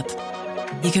coming up.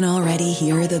 You can already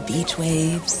hear the beach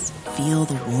waves, feel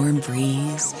the warm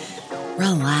breeze,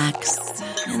 relax,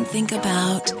 and think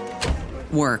about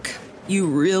work. You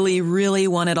really, really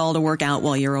want it all to work out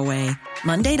while you're away.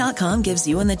 Monday.com gives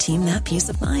you and the team that peace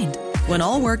of mind. When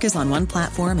all work is on one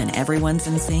platform and everyone's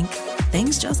in sync,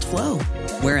 things just flow.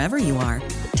 Wherever you are,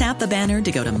 tap the banner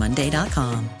to go to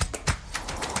Monday.com.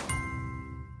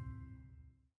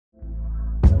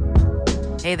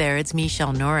 Hey there, it's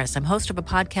Michelle Norris. I'm host of a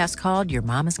podcast called Your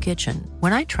Mama's Kitchen.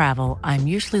 When I travel, I'm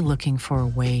usually looking for a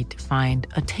way to find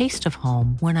a taste of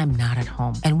home when I'm not at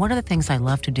home. And one of the things I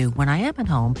love to do when I am at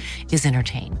home is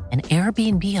entertain. And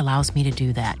Airbnb allows me to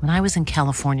do that. When I was in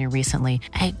California recently,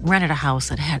 I rented a house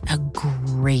that had a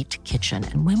great kitchen.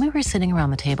 And when we were sitting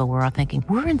around the table, we were all thinking,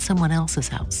 we're in someone else's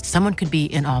house. Someone could be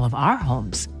in all of our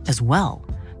homes as well.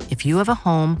 If you have a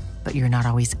home, but you're not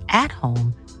always at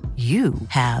home, you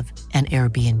have an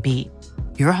Airbnb.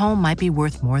 Your home might be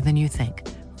worth more than you think.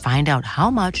 Find out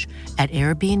how much at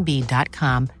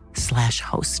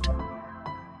airbnb.com/host.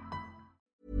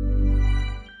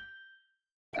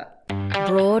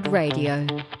 Broad Radio.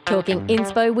 Talking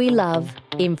inspo we love,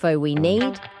 info we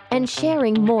need, and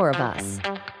sharing more of us.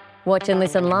 Watch and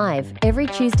listen live every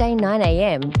Tuesday 9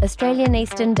 a.m. Australian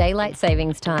Eastern Daylight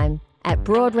Savings Time at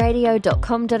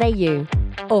broadradio.com.au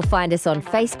or find us on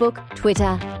Facebook,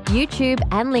 Twitter, YouTube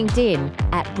and LinkedIn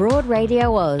at Broad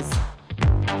Radio Oz.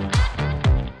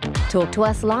 Talk to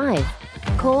us live.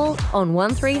 Call on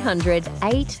 1300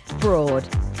 8 Broad.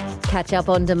 Catch up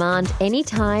on demand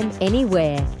anytime,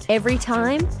 anywhere, every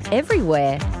time,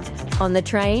 everywhere. On the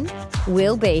train,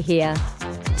 we'll be here.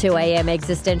 2 a.m.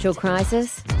 existential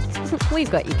crisis? We've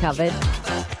got you covered.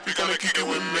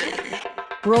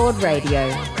 Broad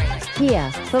Radio.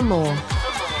 Here for more.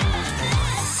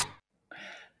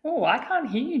 I can't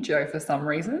hear you, Jo, for some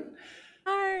reason.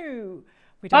 No.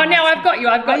 Oh, now I've got you.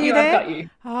 I've got you.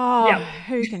 Oh, Yep.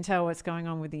 Who can tell what's going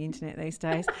on with the internet these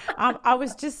days? I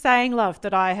was just saying, love,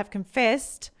 that I have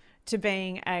confessed to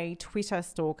being a Twitter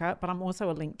stalker, but I'm also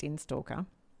a LinkedIn stalker.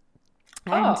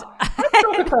 And I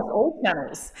stalk across all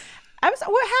channels. How else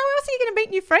are you going to meet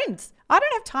new friends? I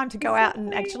don't have time to go out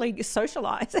and actually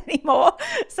socialize anymore.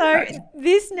 So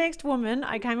this next woman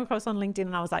I came across on LinkedIn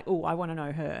and I was like, oh, I want to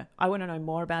know her. I want to know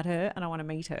more about her and I want to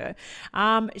meet her.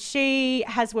 She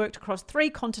has worked across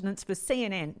 3 continents for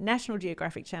CNN, National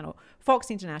Geographic Channel, Fox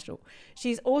International.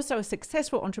 She's also a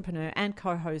successful entrepreneur and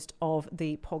co-host of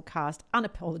the podcast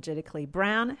Unapologetically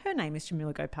Brown. Her name is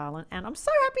Shamila Gopalan and I'm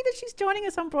so happy that she's joining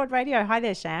us on Broad Radio. Hi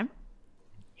there, Sham.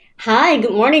 Hi,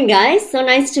 good morning, guys. So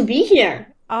nice to be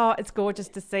here. Oh, it's gorgeous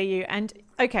to see you. And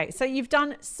okay, so you've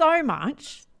done so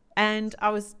much. And I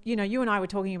was, you and I were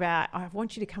talking about, I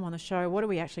want you to come on the show. What are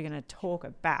we actually going to talk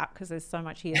about? Because there's so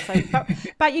much here. So,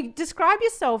 but you describe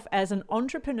yourself as an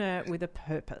entrepreneur with a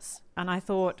purpose. And I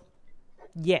thought,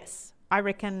 yes, I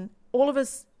reckon all of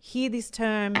us hear this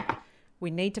term. We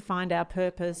need to find our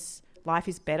purpose. Life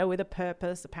is better with a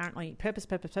purpose. Apparently,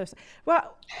 purpose.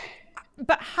 Well,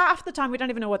 but half the time we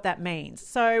don't even know what that means.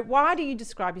 So why do you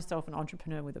describe yourself an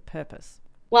entrepreneur with a purpose?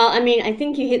 Well, I mean, I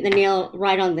think you hit the nail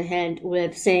right on the head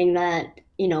with saying that,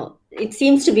 it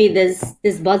seems to be this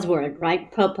buzzword,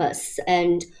 right? Purpose.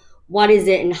 And what is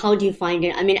it and how do you find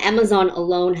it? I mean, Amazon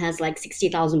alone has like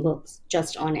 60,000 books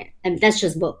just on it. And that's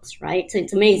just books, right? So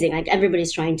it's amazing. Like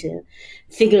everybody's trying to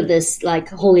figure this like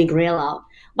holy grail out.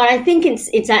 But I think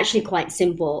it's actually quite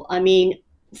simple. I mean,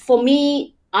 for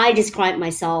me, I describe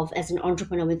myself as an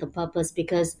entrepreneur with a purpose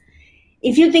because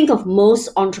if you think of most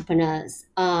entrepreneurs,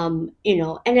 and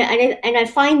I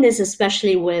find this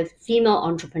especially with female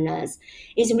entrepreneurs,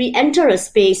 is we enter a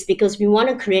space because we want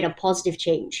to create a positive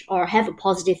change or have a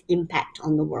positive impact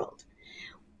on the world.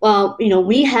 Well,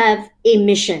 we have a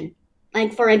mission.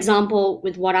 Like, for example,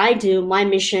 with what I do, my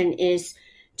mission is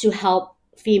to help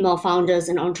female founders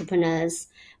and entrepreneurs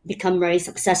become very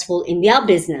successful in their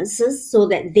businesses so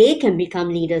that they can become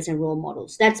leaders and role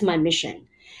models. That's my mission.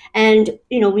 And,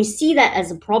 we see that as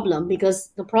a problem because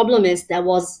the problem is there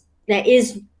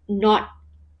is not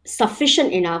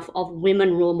sufficient enough of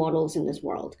women role models in this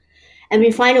world. And we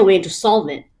find a way to solve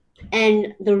it.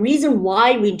 And the reason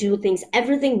why we do things,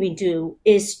 everything we do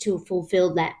is to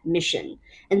fulfill that mission.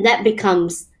 And that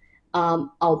becomes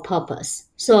our purpose.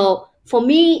 So for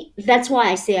me, that's why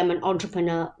I say I'm an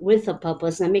entrepreneur with a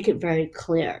purpose, and I make it very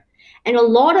clear. And a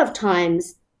lot of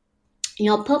times,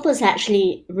 purpose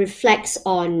actually reflects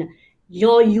on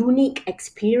your unique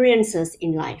experiences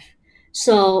in life.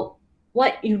 So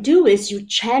what you do is you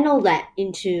channel that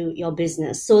into your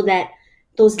business so that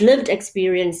those lived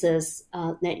experiences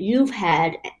that you've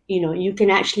had, you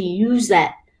can actually use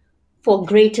that for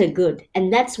greater good.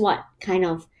 And that's what kind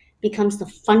of becomes the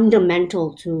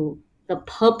fundamental to the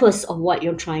purpose of what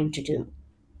you're trying to do.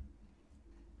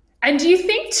 And do you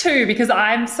think too, because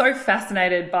I'm so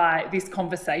fascinated by this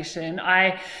conversation,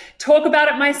 I talk about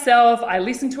it myself, I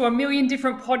listen to a million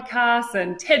different podcasts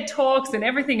and TED Talks and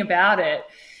everything about it.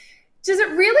 Does it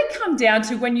really come down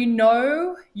to when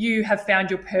you have found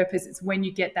your purpose, it's when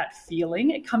you get that feeling?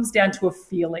 It comes down to a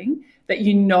feeling that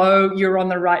you're on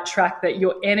the right track, that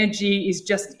your energy is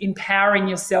just empowering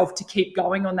yourself to keep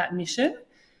going on that mission?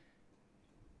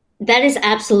 That is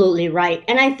absolutely right.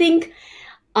 And I think,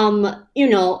 a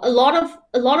lot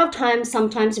of times,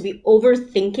 sometimes we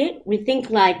overthink it. We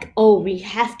think like, oh, we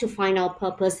have to find our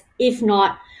purpose. If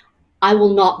not, I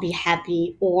will not be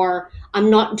happy, or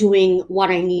I'm not doing what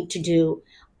I need to do.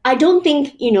 I don't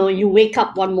think, you wake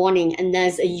up one morning and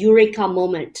there's a eureka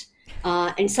moment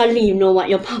and suddenly you know what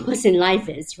your purpose in life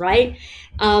is, right?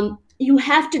 You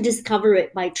have to discover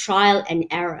it by trial and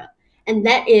error. And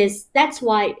that's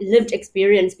why lived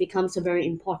experience becomes a very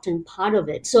important part of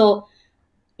it. So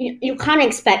you can't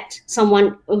expect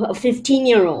someone, a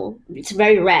 15-year-old, it's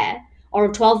very rare, or a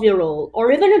 12-year-old,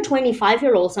 or even a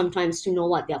 25-year-old sometimes to know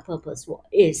what their purpose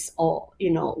is or,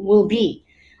 will be.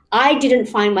 I didn't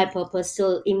find my purpose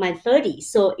till in my 30s.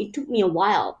 So it took me a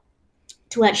while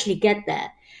to actually get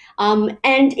there. And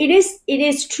it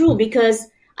is true because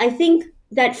I think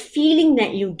that feeling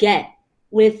that you get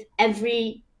with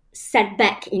every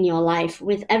setback in your life,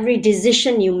 with every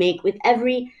decision you make, with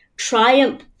every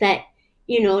triumph that,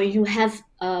 you have,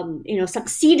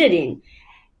 succeeded in,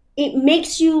 it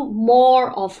makes you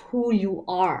more of who you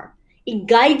are. It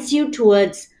guides you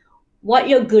towards what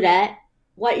you're good at,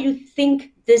 what you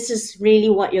think this is really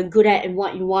what you're good at and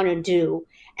what you want to do,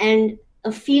 and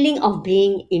a feeling of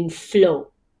being in flow,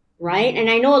 right? And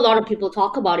I know a lot of people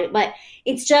talk about it, but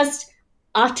it's just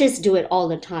artists do it all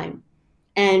the time.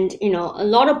 And, a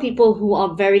lot of people who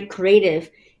are very creative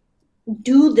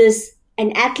do this,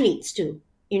 and athletes do,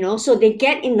 so they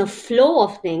get in the flow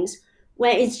of things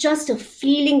where it's just a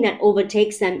feeling that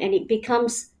overtakes them and it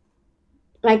becomes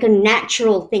like a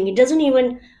natural thing. It doesn't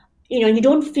even, you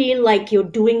don't feel like you're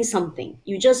doing something.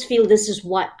 You just feel this is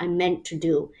what I'm meant to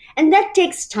do. And that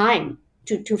takes time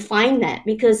to find that,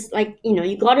 because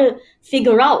you got to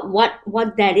figure out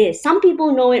what that is. Some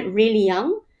people know it really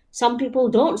young. Some people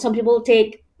don't. Some people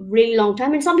take really long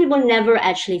time, and some people never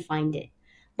actually find it.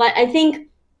 But I think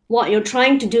what you're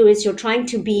trying to do is you're trying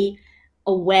to be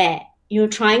aware. You're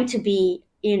trying to be,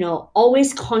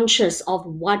 always conscious of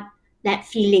what that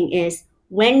feeling is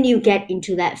when you get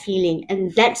into that feeling.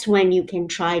 And that's when you can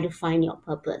try to find your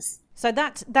purpose. So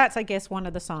that's I guess, one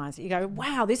of the signs. You go,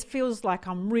 wow, this feels like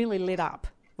I'm really lit up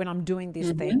when I'm doing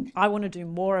this thing. I want to do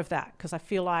more of that because I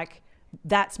feel like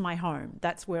that's my home.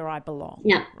 That's where I belong.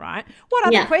 Yeah. Right? What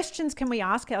other questions can we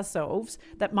ask ourselves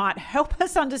that might help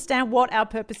us understand what our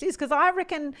purpose is? Because I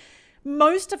reckon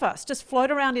most of us just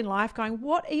float around in life going,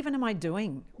 what even am I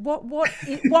doing?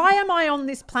 Why am I on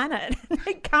this planet?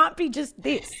 It can't be just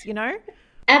this,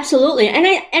 Absolutely. And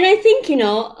I think,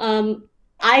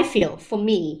 I feel for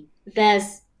me,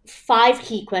 there's 5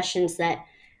 key questions that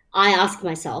I ask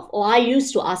myself, or I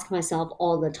used to ask myself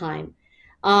all the time.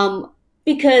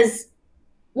 Because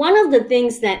one of the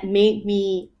things that made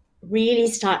me really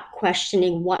start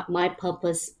questioning what my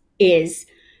purpose is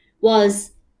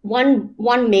was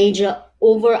one major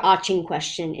overarching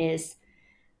question is,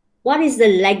 what is the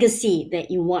legacy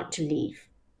that you want to leave?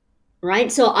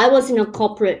 Right? So I was in a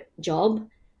corporate job,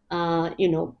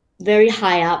 very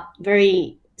high up,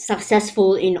 very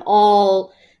successful in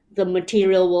all the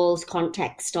material world's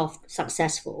context of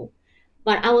successful.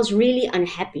 But I was really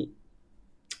unhappy.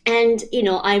 And,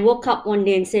 I woke up one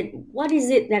day and said, what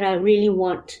is it that I really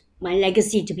want my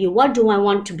legacy to be? What do I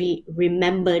want to be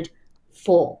remembered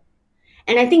for?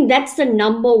 And I think that's the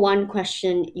number one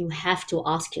question you have to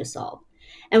ask yourself.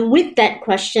 And with that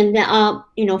question, there are,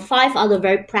 5 other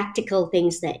very practical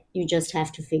things that you just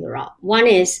have to figure out. One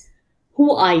is,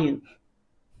 who are you?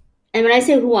 And when I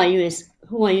say who are you is,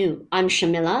 who are you? I'm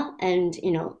Shamila, and,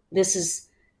 this is,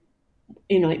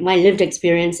 my lived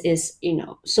experience is,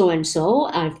 so and so.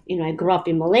 I grew up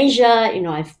in Malaysia.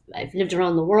 I've lived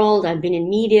around the world. I've been in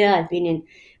media. I've been in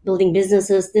building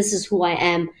businesses. This is who I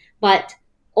am. But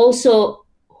also,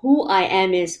 who I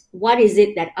am is what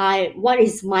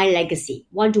is my legacy?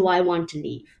 What do I want to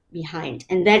leave behind?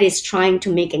 And that is trying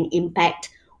to make an impact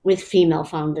with female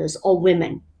founders or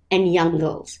women and young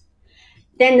girls.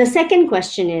 Then the second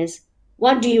question is,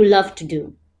 what do you love to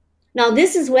do? Now,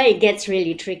 this is where it gets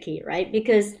really tricky, right?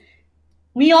 Because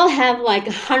we all have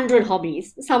 100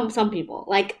 hobbies. Some people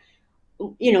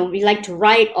we like to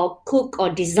write or cook or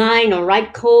design or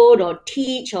write code or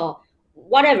teach or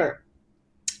whatever.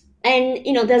 And,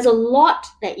 there's a lot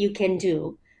that you can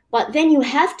do. But then you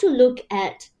have to look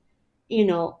at,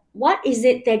 what is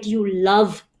it that you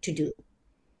love to do?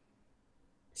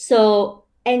 So,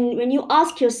 and when you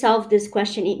ask yourself this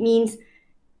question, it means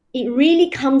it really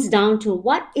comes down to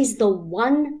what is the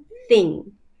one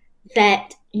thing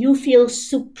that you feel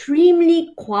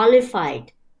supremely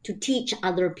qualified to teach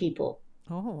other people.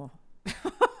 Oh.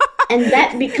 And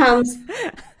that becomes...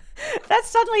 That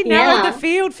suddenly narrowed the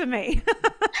field for me.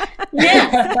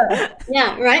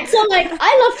 Yeah, right? So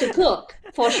I love to cook,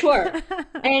 for sure.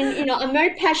 And, I'm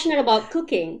very passionate about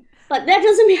cooking. But that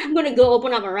doesn't mean I'm going to go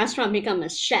open up a restaurant and become a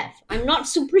chef. I'm not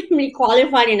supremely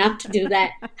qualified enough to do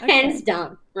that, hands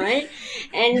down, right?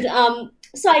 And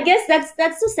so I guess that's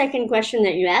the second question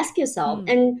that you ask yourself.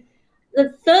 And the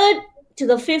third to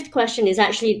the fifth question is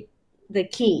actually the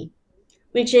key,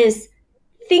 which is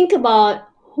think about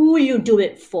who you do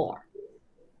it for.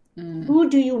 Who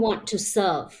do you want to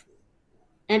serve?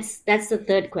 That's the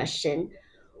third question.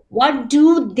 What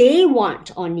do they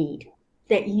want or need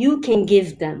that you can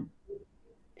give them?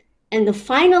 And the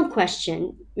final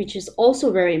question, which is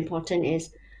also very important,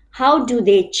 is how do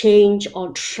they change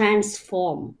or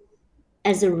transform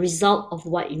as a result of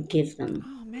what you give them?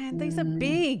 Oh man, these are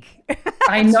big.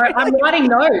 I know. I'm writing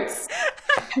notes.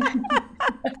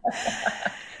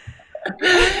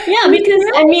 Yeah, because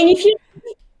if you...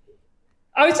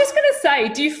 I was just going to say,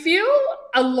 do you feel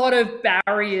a lot of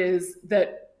barriers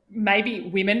that maybe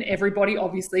women, everybody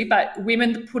obviously, but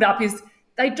women put up is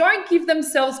they don't give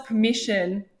themselves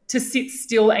permission to sit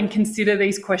still and consider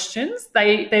these questions.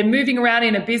 They're moving around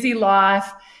in a busy life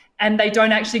and they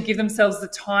don't actually give themselves the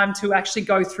time to actually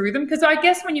go through them. Because I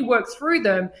guess when you work through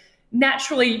them,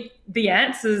 naturally the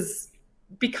answers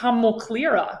become more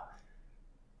clearer.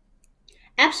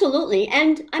 Absolutely.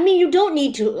 And I mean, you don't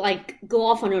need to like go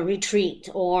off on a retreat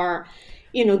or,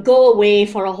 go away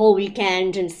for a whole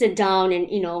weekend and sit down and,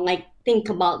 like think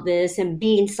about this and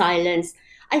be in silence.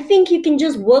 I think you can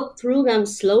just work through them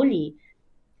slowly.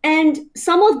 And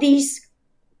some of these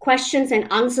questions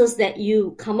and answers that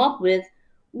you come up with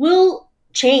will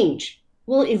change,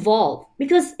 will evolve,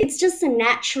 because it's just a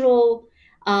natural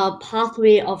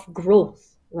pathway of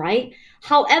growth, right?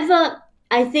 However,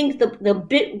 I think the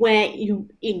bit where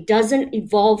it doesn't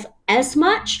evolve as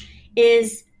much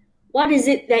is, what is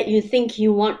it that you think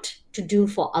you want to do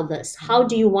for others? How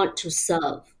do you want to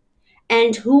serve?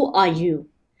 And who are you?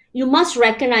 You must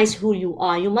recognize who you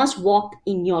are. You must walk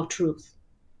in your truth,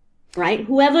 right?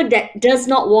 Whoever that does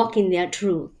not walk in their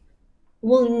truth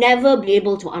will never be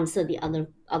able to answer the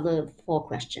other 4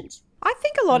 questions. I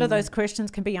think a lot of those questions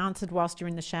can be answered whilst you're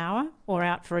in the shower or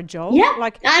out for a jog. Yeah,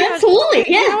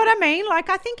 absolutely. You know what I mean? Like,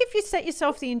 I think if you set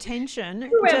yourself the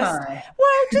intention,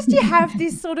 just you have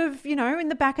this sort of, in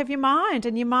the back of your mind,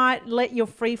 and you might let your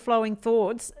free-flowing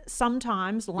thoughts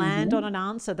sometimes land on an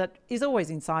answer that is always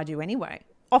inside you anyway.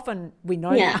 Often we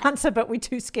know the answer, but we're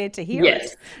too scared to hear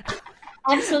it.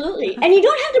 Absolutely. And you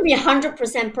don't have to be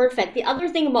 100% perfect. The other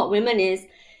thing about women is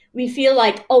we feel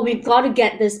like, we've got to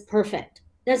get this perfect.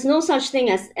 There's no such thing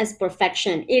as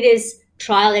perfection. It is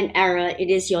trial and error.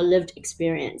 It is your lived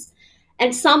experience.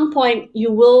 At some point,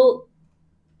 you will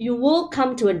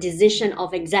come to a decision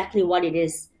of exactly what it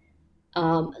is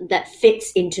that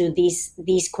fits into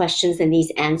these questions and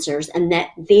these answers, and that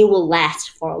they will last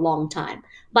for a long time.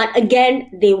 But again,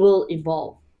 they will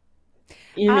evolve.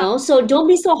 So don't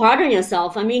be so hard on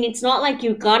yourself. I mean, it's not like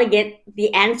you got to get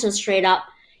the answer straight up,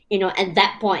 at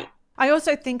that point. I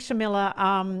also think,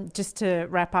 Sharmila, just to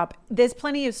wrap up, there's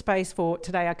plenty of space for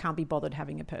today I can't be bothered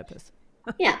having a purpose.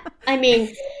 Yeah, I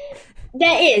mean,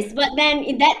 there is. But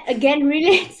then that, again,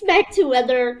 relates back to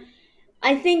whether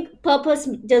I think purpose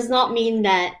does not mean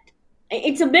that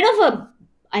it's a bit of a,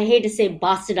 I hate to say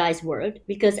bastardized word,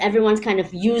 because everyone's kind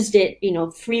of used it,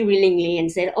 freewheelingly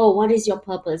and said, what is your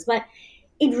purpose? But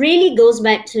it really goes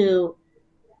back to,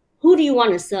 who do you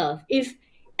want to serve? If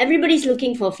everybody's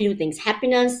looking for a few things: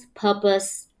 happiness,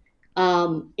 purpose,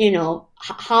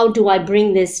 how do I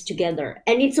bring this together?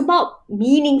 And it's about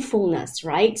meaningfulness,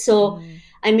 right? So,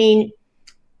 I mean,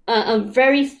 a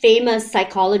very famous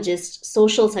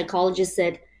social psychologist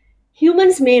said,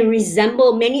 humans may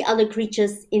resemble many other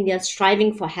creatures in their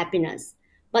striving for happiness,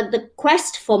 but the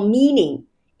quest for meaning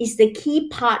is the key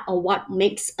part of what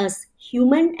makes us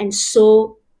human and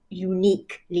so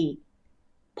uniquely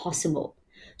possible.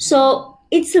 So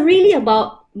it's really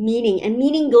about meaning, and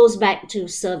meaning goes back to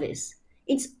service.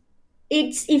 It's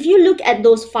if you look at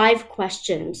those 5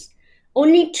 questions,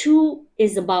 only 2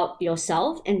 is about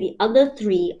yourself, and the other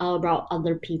 3 are about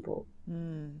other people.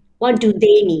 What do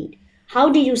they need? How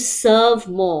do you serve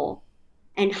more,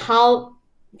 and how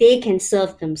they can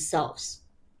serve themselves?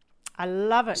 I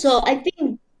love it. So I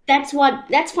think that's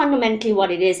fundamentally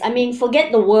what it is. I mean,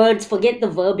 forget the words, forget the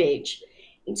verbiage.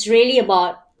 It's really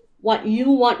about what you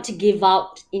want to give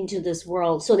out into this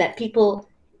world, so that people,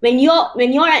 when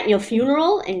you're at your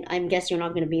funeral, and I guess you're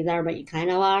not going to be there, but you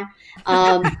kind of are,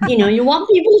 you want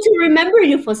people to remember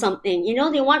you for something.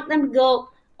 They want them to go,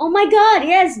 oh my God,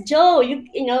 yes, Jo,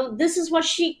 this is what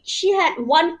she had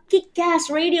one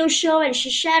kick-ass radio show, and she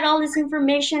shared all this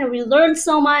information, and we learned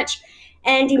so much,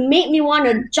 and it made me want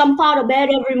to jump out of bed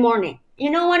every morning. You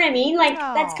know what I mean? Like,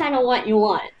 that's kind of what you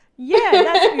want. Yeah, you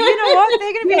know what?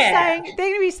 They're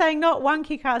going to be saying not one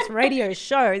kick-ass radio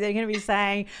show. They're going to be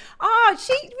saying, was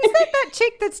that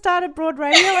chick that started Broad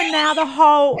Radio, and now the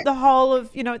whole of,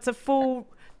 it's a full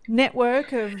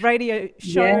network of radio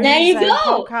shows there you and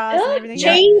go. podcasts and everything.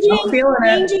 Changing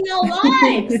our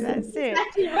lives. That's it.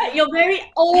 Exactly right. Your very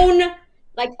own,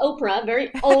 like Oprah,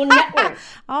 very own network.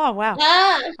 Oh, wow.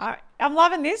 I'm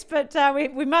loving this, but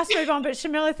we must move on. But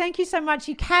Sharmila, thank you so much.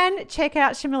 You can check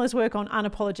out Sharmila's work on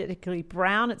Unapologetically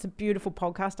Brown. It's a beautiful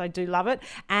podcast. I do love it.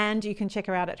 And you can check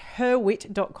her out at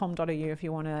herwit.com.au if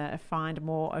you want to find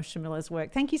more of Sharmila's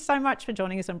work. Thank you so much for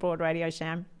joining us on Broad Radio,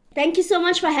 Sham. Thank you so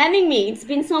much for having me. It's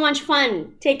been so much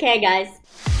fun. Take care, guys.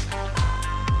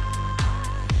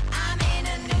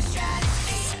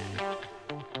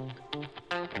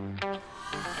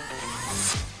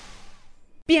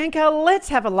 Bianca, let's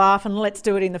have a laugh, and let's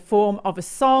do it in the form of a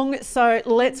song. So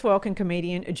let's welcome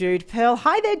comedian Jude Pearl.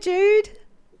 Hi there, Jude.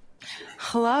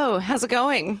 Hello, how's it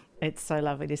going? It's so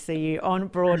lovely to see you on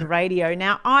Broad Radio.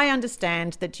 Now, I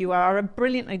understand that you are a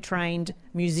brilliantly trained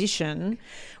musician.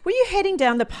 Were you heading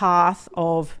down the path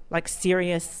of like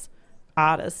serious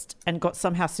artist and got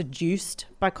somehow seduced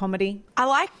by comedy?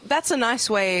 That's a nice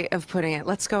way of putting it.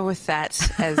 Let's go with that.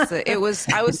 I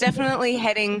was definitely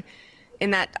heading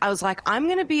in that. I was like, I'm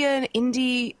going to be an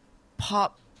indie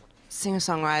pop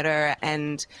singer-songwriter,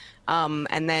 and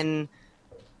then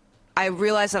I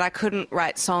realized that I couldn't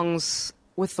write songs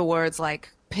with the words like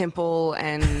pimple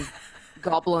and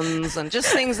goblins and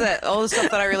just things all the stuff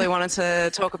that I really wanted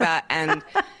to talk about. And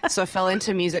so I fell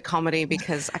into music comedy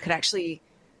because I could actually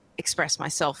express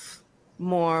myself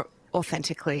more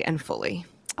authentically and fully.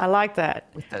 I like that.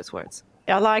 With those words.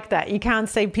 I like that. You can't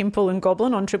say pimple and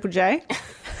goblin on Triple J.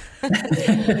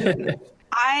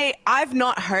 I've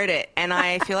not heard it, and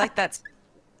I feel like that,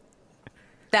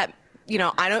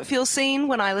 I don't feel seen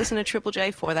when I listen to Triple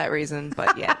J for that reason,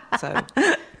 but yeah, so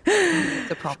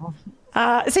it's a problem.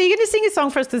 So you're going to sing a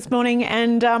song for us this morning,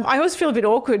 and I always feel a bit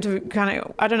awkward to kind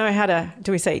of, I don't know how to,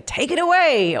 do we say, take it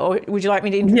away, or would you like me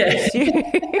to introduce you?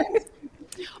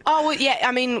 Oh, well, yeah,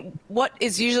 I mean, what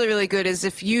is usually really good is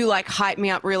if you like hype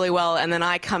me up really well, and then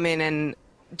I come in and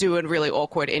do a really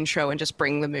awkward intro and just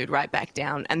bring the mood right back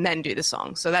down and then do the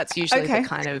song. So that's usually the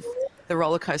kind of the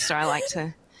roller coaster I like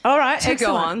to All right, to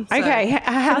go on. So. Okay,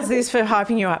 how's this for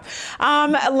hyping you up?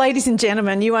 Ladies and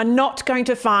gentlemen, you are not going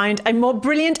to find a more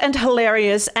brilliant and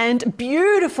hilarious and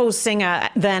beautiful singer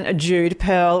than Jude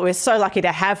Pearl. We're so lucky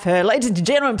to have her. Ladies and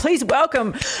gentlemen, please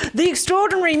welcome the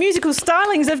extraordinary musical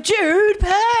stylings of Jude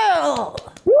Pearl.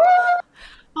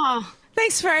 Oh,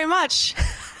 thanks very much.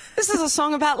 This is a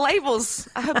song about labels.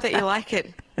 I hope that you like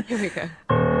it. Here we go.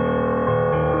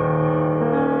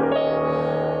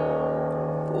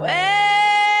 Well,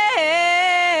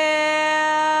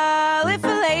 if a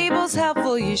label's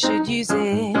helpful, you should use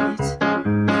it.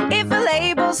 If a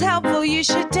label's helpful, you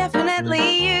should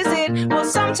definitely use it. Well,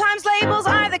 sometimes labels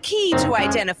are the key to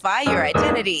identify your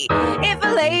identity. If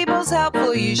a label's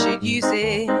helpful, you should use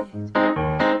it.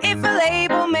 If a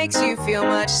label makes you feel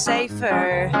much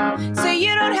safer, so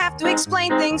you don't have to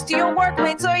explain things to your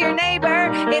workmates or your neighbor.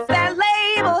 If that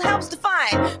label helps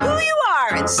define who you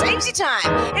are and saves you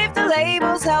time, if the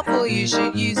label's helpful, you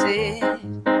should use it.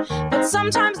 But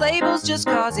sometimes labels just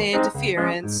cause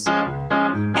interference,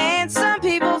 and some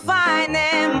people find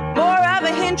them more of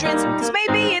a hindrance, because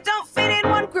maybe you don't fit in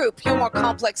one group. You're more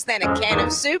complex than a can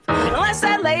of soup. Unless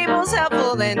that label's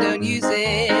helpful, then don't use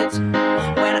it.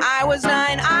 When I was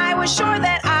 9, I was sure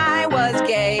that I was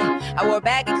gay. I wore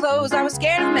baggy clothes, I was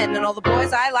scared of men, and all the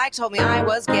boys I liked told me I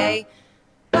was gay.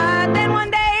 But then one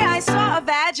day I saw a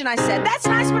vag and I said, that's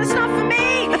nice, but it's not for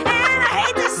me. And I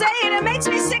hate to say it, it makes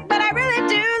me sick, but I really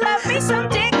do love me some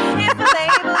dick. If the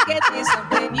label gets you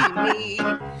something you need,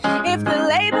 if the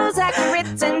label's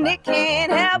accurate and it can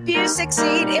help you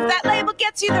succeed, if that label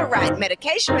gets you the right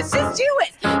medication, assists you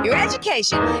with your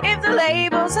education, if the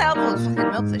label's helpful,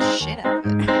 fucking milk the shit out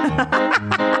of it.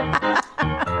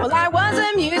 Well, I was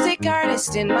a music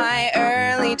artist in my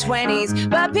early 20s,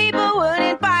 but people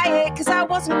wouldn't buy it because I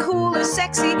wasn't cool or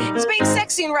sexy. Because being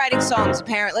sexy and writing songs,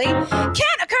 apparently,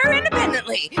 can't occur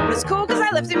independently. But it's cool because I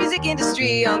left the music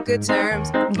industry on good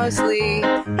terms, mostly.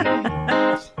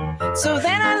 So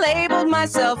then I labeled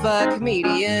myself a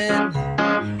comedian,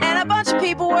 and a bunch of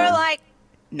people were like,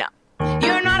 no,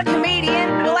 you're not a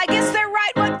comedian. Well, I guess they're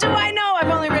right. What do I know? I've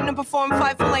only written and performed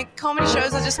 5 full-length comedy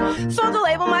shows. I just thought the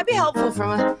label might be helpful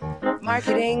from a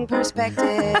marketing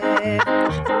perspective.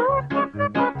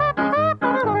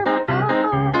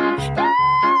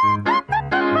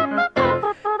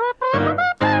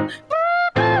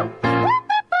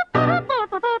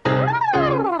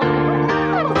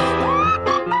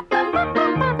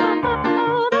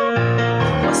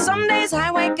 Well, some days I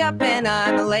wake up and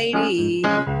I'm a lady,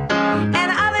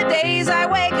 and other days I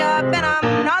wake up and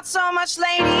I'm not so much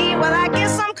lady. Well, I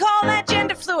guess I'm called that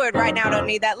gender fluid. Right now I don't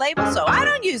need that label, so I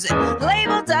don't use it. The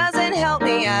label doesn't help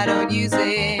me, I don't use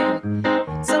it.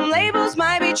 Some labels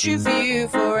might be true for you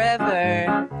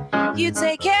forever. You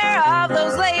take care of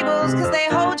those labels because they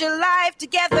hold your life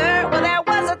together. Well, there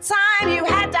was a time you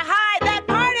had to hide that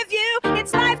part of you.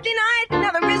 It's life denied.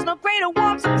 Now there is no greater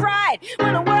warmth and pride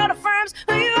when the world affirms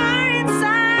who you are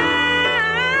inside.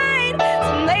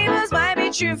 Some labels might be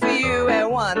true for you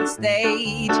at one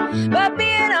stage, but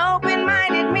being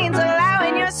open-minded means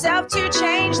allowing yourself to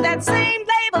change. That same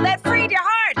label that freed your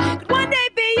heart could one day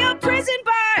be your prison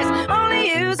bars. Only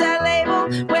use that label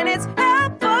when it's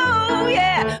helpful,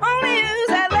 yeah. Only use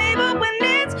that label when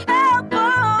it's helpful.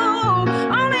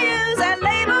 Only use that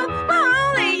label,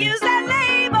 only use that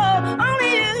label.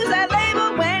 Only use that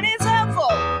label when it's helpful.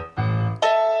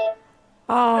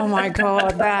 Oh my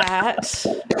God, that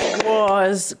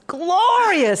was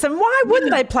glorious. And why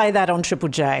wouldn't they play that on Triple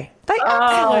J? They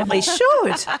absolutely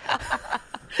should.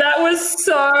 That was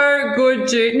so good,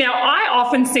 Jude. Now, I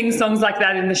often sing songs like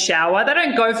that in the shower. They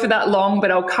don't go for that long, but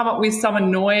I'll come up with some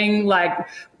annoying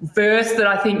verse that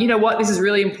I think, you know what, this is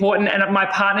really important, and my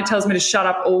partner tells me to shut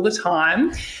up all the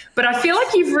time. But I feel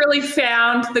like you've really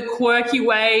found the quirky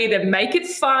way to make it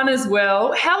fun as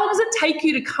well. How long does it take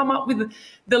you to come up with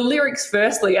the lyrics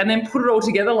firstly and then put it all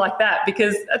together like that?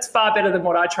 Because that's far better than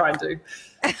what I try and do.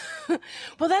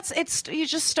 Well,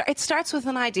 it starts with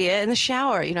an idea in the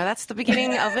shower. That's the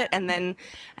beginning of it, and then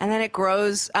it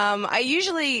grows. I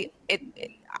usually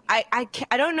I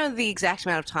don't know the exact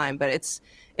amount of time, but it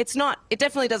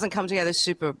definitely doesn't come together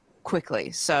super quickly.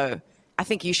 So I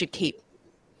think you should keep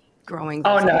growing.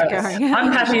 Oh no,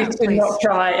 I'm happy to not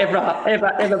try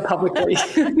ever publicly.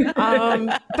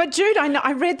 But Jude,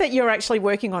 I read that you're actually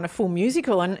working on a full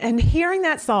musical, and hearing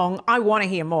that song, I want to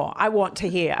hear more. I want to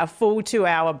hear a full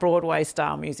 2-hour Broadway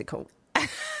style musical.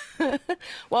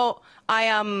 Well,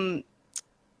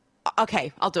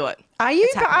 okay, I'll do it. Are you?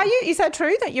 Is that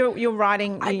true that you're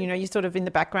writing? You're sort of in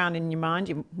the background in your mind.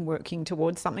 You're working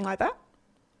towards something like that.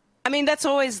 I mean, that's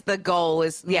always the goal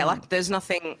there's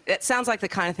nothing, it sounds like the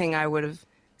kind of thing I would have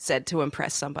said to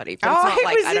impress somebody. But it's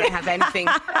not I don't have anything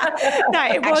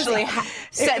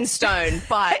set in stone,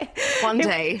 but one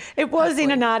day. It was hopefully in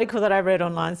an article that I read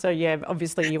online. So yeah,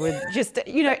 obviously you would just,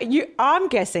 I'm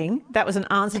guessing that was an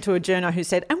answer to a journo who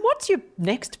said, and what's your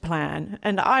next plan?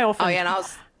 And I often. Oh yeah, and I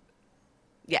was,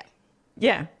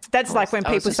 yeah. That's like when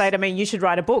people say to me, you should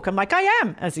write a book. I'm like, I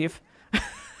am, as if.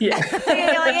 Yeah.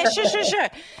 Sure.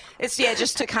 It's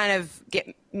just to kind of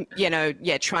get,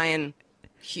 try and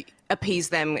appease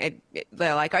them.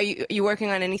 They're like, are you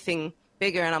working on anything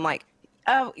bigger? And I'm like,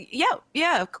 oh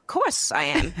yeah, of course I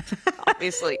am,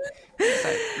 obviously.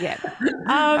 So yeah,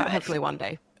 hopefully one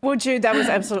day. Well, Jude, that was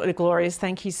absolutely glorious.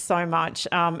 Thank you so much.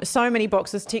 So many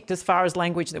boxes ticked as far as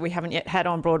language that we haven't yet had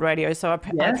on Broad Radio. So I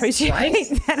appreciate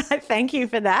that. I thank you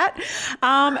for that.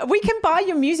 We can buy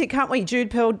your music, can't we?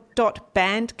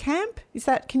 JudePearl.bandcamp. Is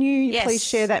that? Can you please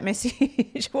share that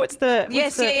message? What's the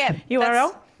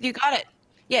URL? You got it.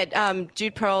 Yeah,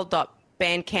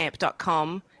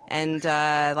 JudePearl.bandcamp.com. And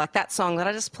that song that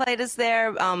I just played is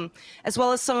there, as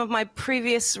well as some of my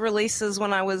previous releases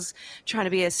when I was trying to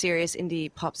be a serious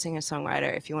indie pop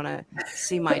singer-songwriter, if you want to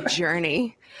see my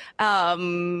journey,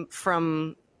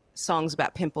 from songs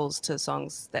about pimples to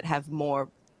songs that have more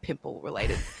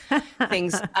pimple-related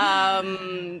things. But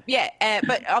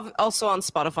also on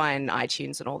Spotify and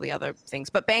iTunes and all the other things.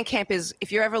 But Bandcamp is,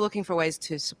 if you're ever looking for ways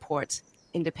to support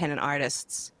independent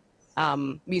artists,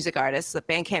 music artists, the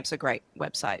Bandcamp's a great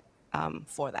website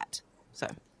for that. So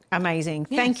amazing.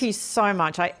 Yes. Thank you so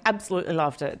much. I absolutely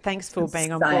loved it. Thanks for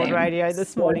being on Broad Radio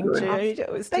this morning, Jude.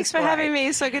 Thanks for having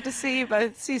me. So good to see you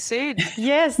both. See you soon.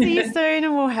 Yeah, see you soon,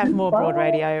 and we'll have more Broad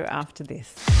Radio after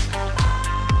this.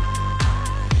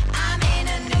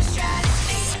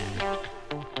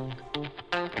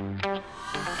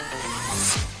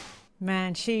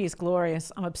 Man, she is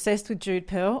glorious. I'm obsessed with Jude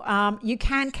Pearl. You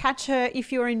can catch her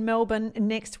if you're in Melbourne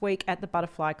next week at the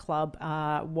Butterfly Club.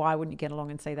 Why wouldn't you get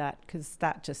along and see that? Because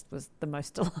that just was the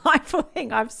most delightful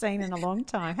thing I've seen in a long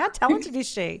time. How talented is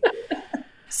she?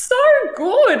 So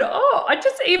good. I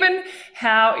just even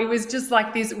how it was just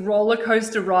like this roller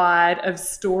coaster ride of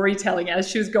storytelling as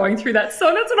she was going through that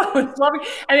song. That's what I was loving.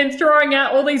 And then throwing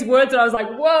out all these words, and I was like,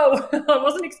 whoa, I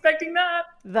wasn't expecting that.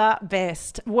 The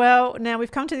best. Well, now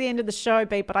we've come to the end of the show,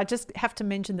 Beat, but I just have to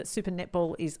mention that Super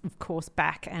Netball is, of course,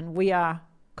 back, and we are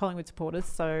Collingwood supporters,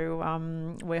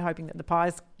 so we're hoping that the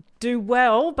Pies do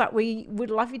well, but we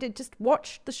would love you to just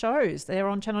watch the shows. They're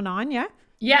on Channel 9, yeah?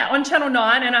 Yeah, on Channel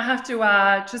 9, and I have to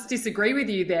just disagree with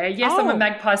you there. Yes, I'm a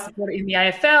Magpies supporter in the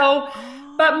AFL,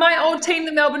 but my old team,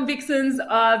 the Melbourne Vixens,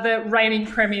 are the reigning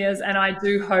premiers, and I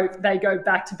do hope they go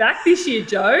back-to-back this year,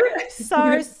 Jo.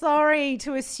 So sorry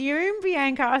to assume,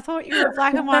 Bianca. I thought you were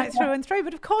black and white through and through,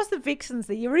 but of course the Vixens,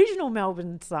 the original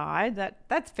Melbourne side,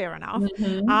 that's fair enough.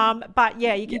 Mm-hmm. But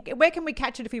yeah, where can we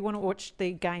catch it if you want to watch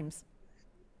the games?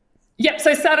 Yep,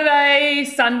 so Saturday,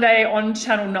 Sunday on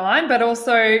Channel 9, but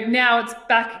also now it's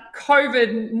back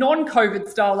COVID, non-COVID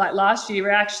style like last year. We're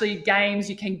actually games,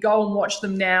 you can go and watch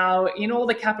them now in all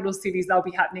the capital cities. They'll be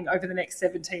happening over the next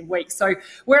 17 weeks. So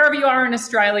wherever you are in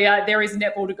Australia, there is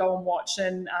netball to go and watch,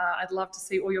 and I'd love to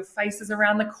see all your faces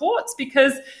around the courts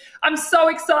because I'm so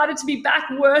excited to be back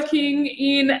working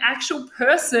in actual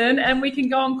person, and we can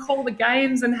go and call the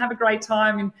games and have a great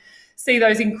time and see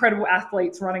those incredible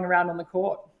athletes running around on the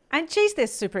court. And geez, they're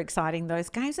super exciting, those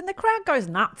games, and the crowd goes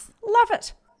nuts. Love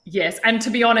it. Yes, and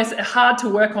to be honest, hard to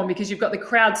work on because you've got the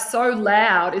crowd so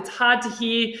loud. It's hard to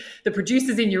hear the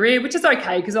producers in your ear, which is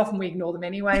okay because often we ignore them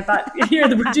anyway. But you hear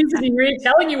the producers in your ear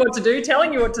telling you what to do,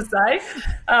 telling you what to say.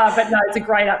 But no, it's a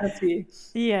great atmosphere.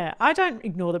 Yeah, I don't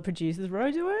ignore the producers, Ro,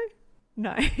 do I?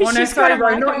 No. Oh, no, sorry,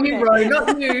 Ro, not you, Ro,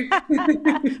 not you.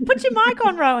 Put your mic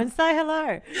on, Ro, and say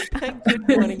hello. Good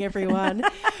morning, everyone.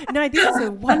 No, this is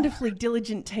a wonderfully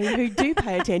diligent team who do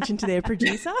pay attention to their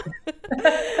producer.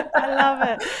 I love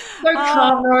it. So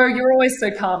calm, Ro. You're always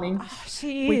so calming. Oh,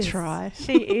 she is. We try.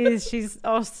 She is. She's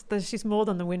more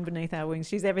than the wind beneath our wings.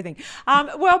 She's everything.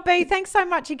 Well, B, thanks so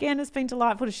much again. It's been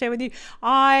delightful to share with you.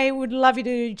 I would love you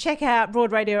to check out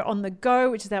Broad Radio on the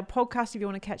Go, which is our podcast if you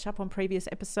want to catch up on previous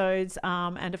episodes.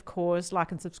 And of course,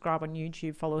 like and subscribe on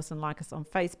YouTube, follow us and like us on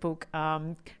Facebook.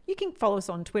 You can follow us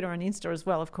on Twitter and Insta as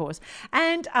well, of course.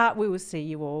 And we will see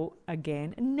you all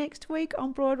again next week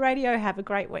on Broad Radio. Have a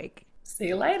great week. See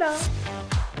you later.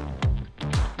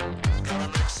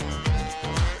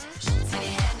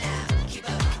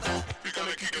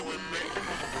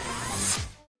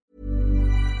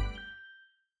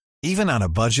 Even on a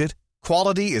budget,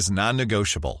 quality is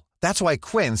non-negotiable. That's why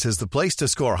Quince is the place to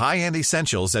score high-end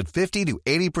essentials at 50 to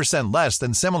 80% less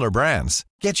than similar brands.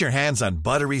 Get your hands on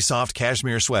buttery soft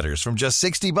cashmere sweaters from just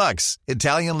 $60,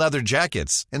 Italian leather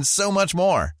jackets, and so much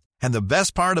more. And the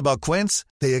best part about Quince,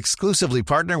 they exclusively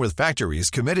partner with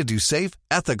factories committed to safe,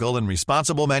 ethical, and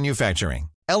responsible manufacturing.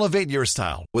 Elevate your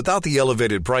style without the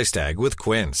elevated price tag with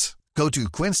Quince. Go to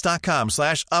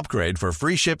quince.com/upgrade for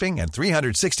free shipping and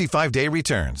 365-day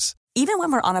returns. Even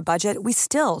when we're on a budget, we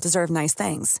still deserve nice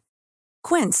things.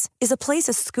 Quince is a place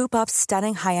to scoop up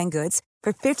stunning high-end goods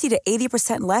for 50 to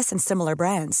 80% less than similar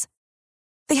brands.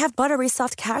 They have buttery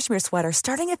soft cashmere sweaters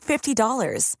starting at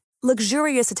 $50,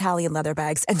 luxurious Italian leather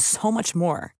bags, and so much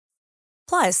more.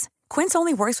 Plus, Quince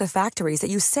only works with factories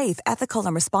that use safe, ethical,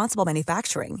 and responsible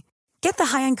manufacturing. Get the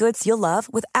high-end goods you'll love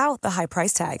without the high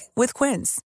price tag with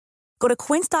Quince. Go to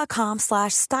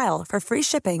quince.com/style for free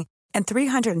shipping and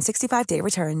 365-day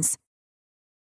returns.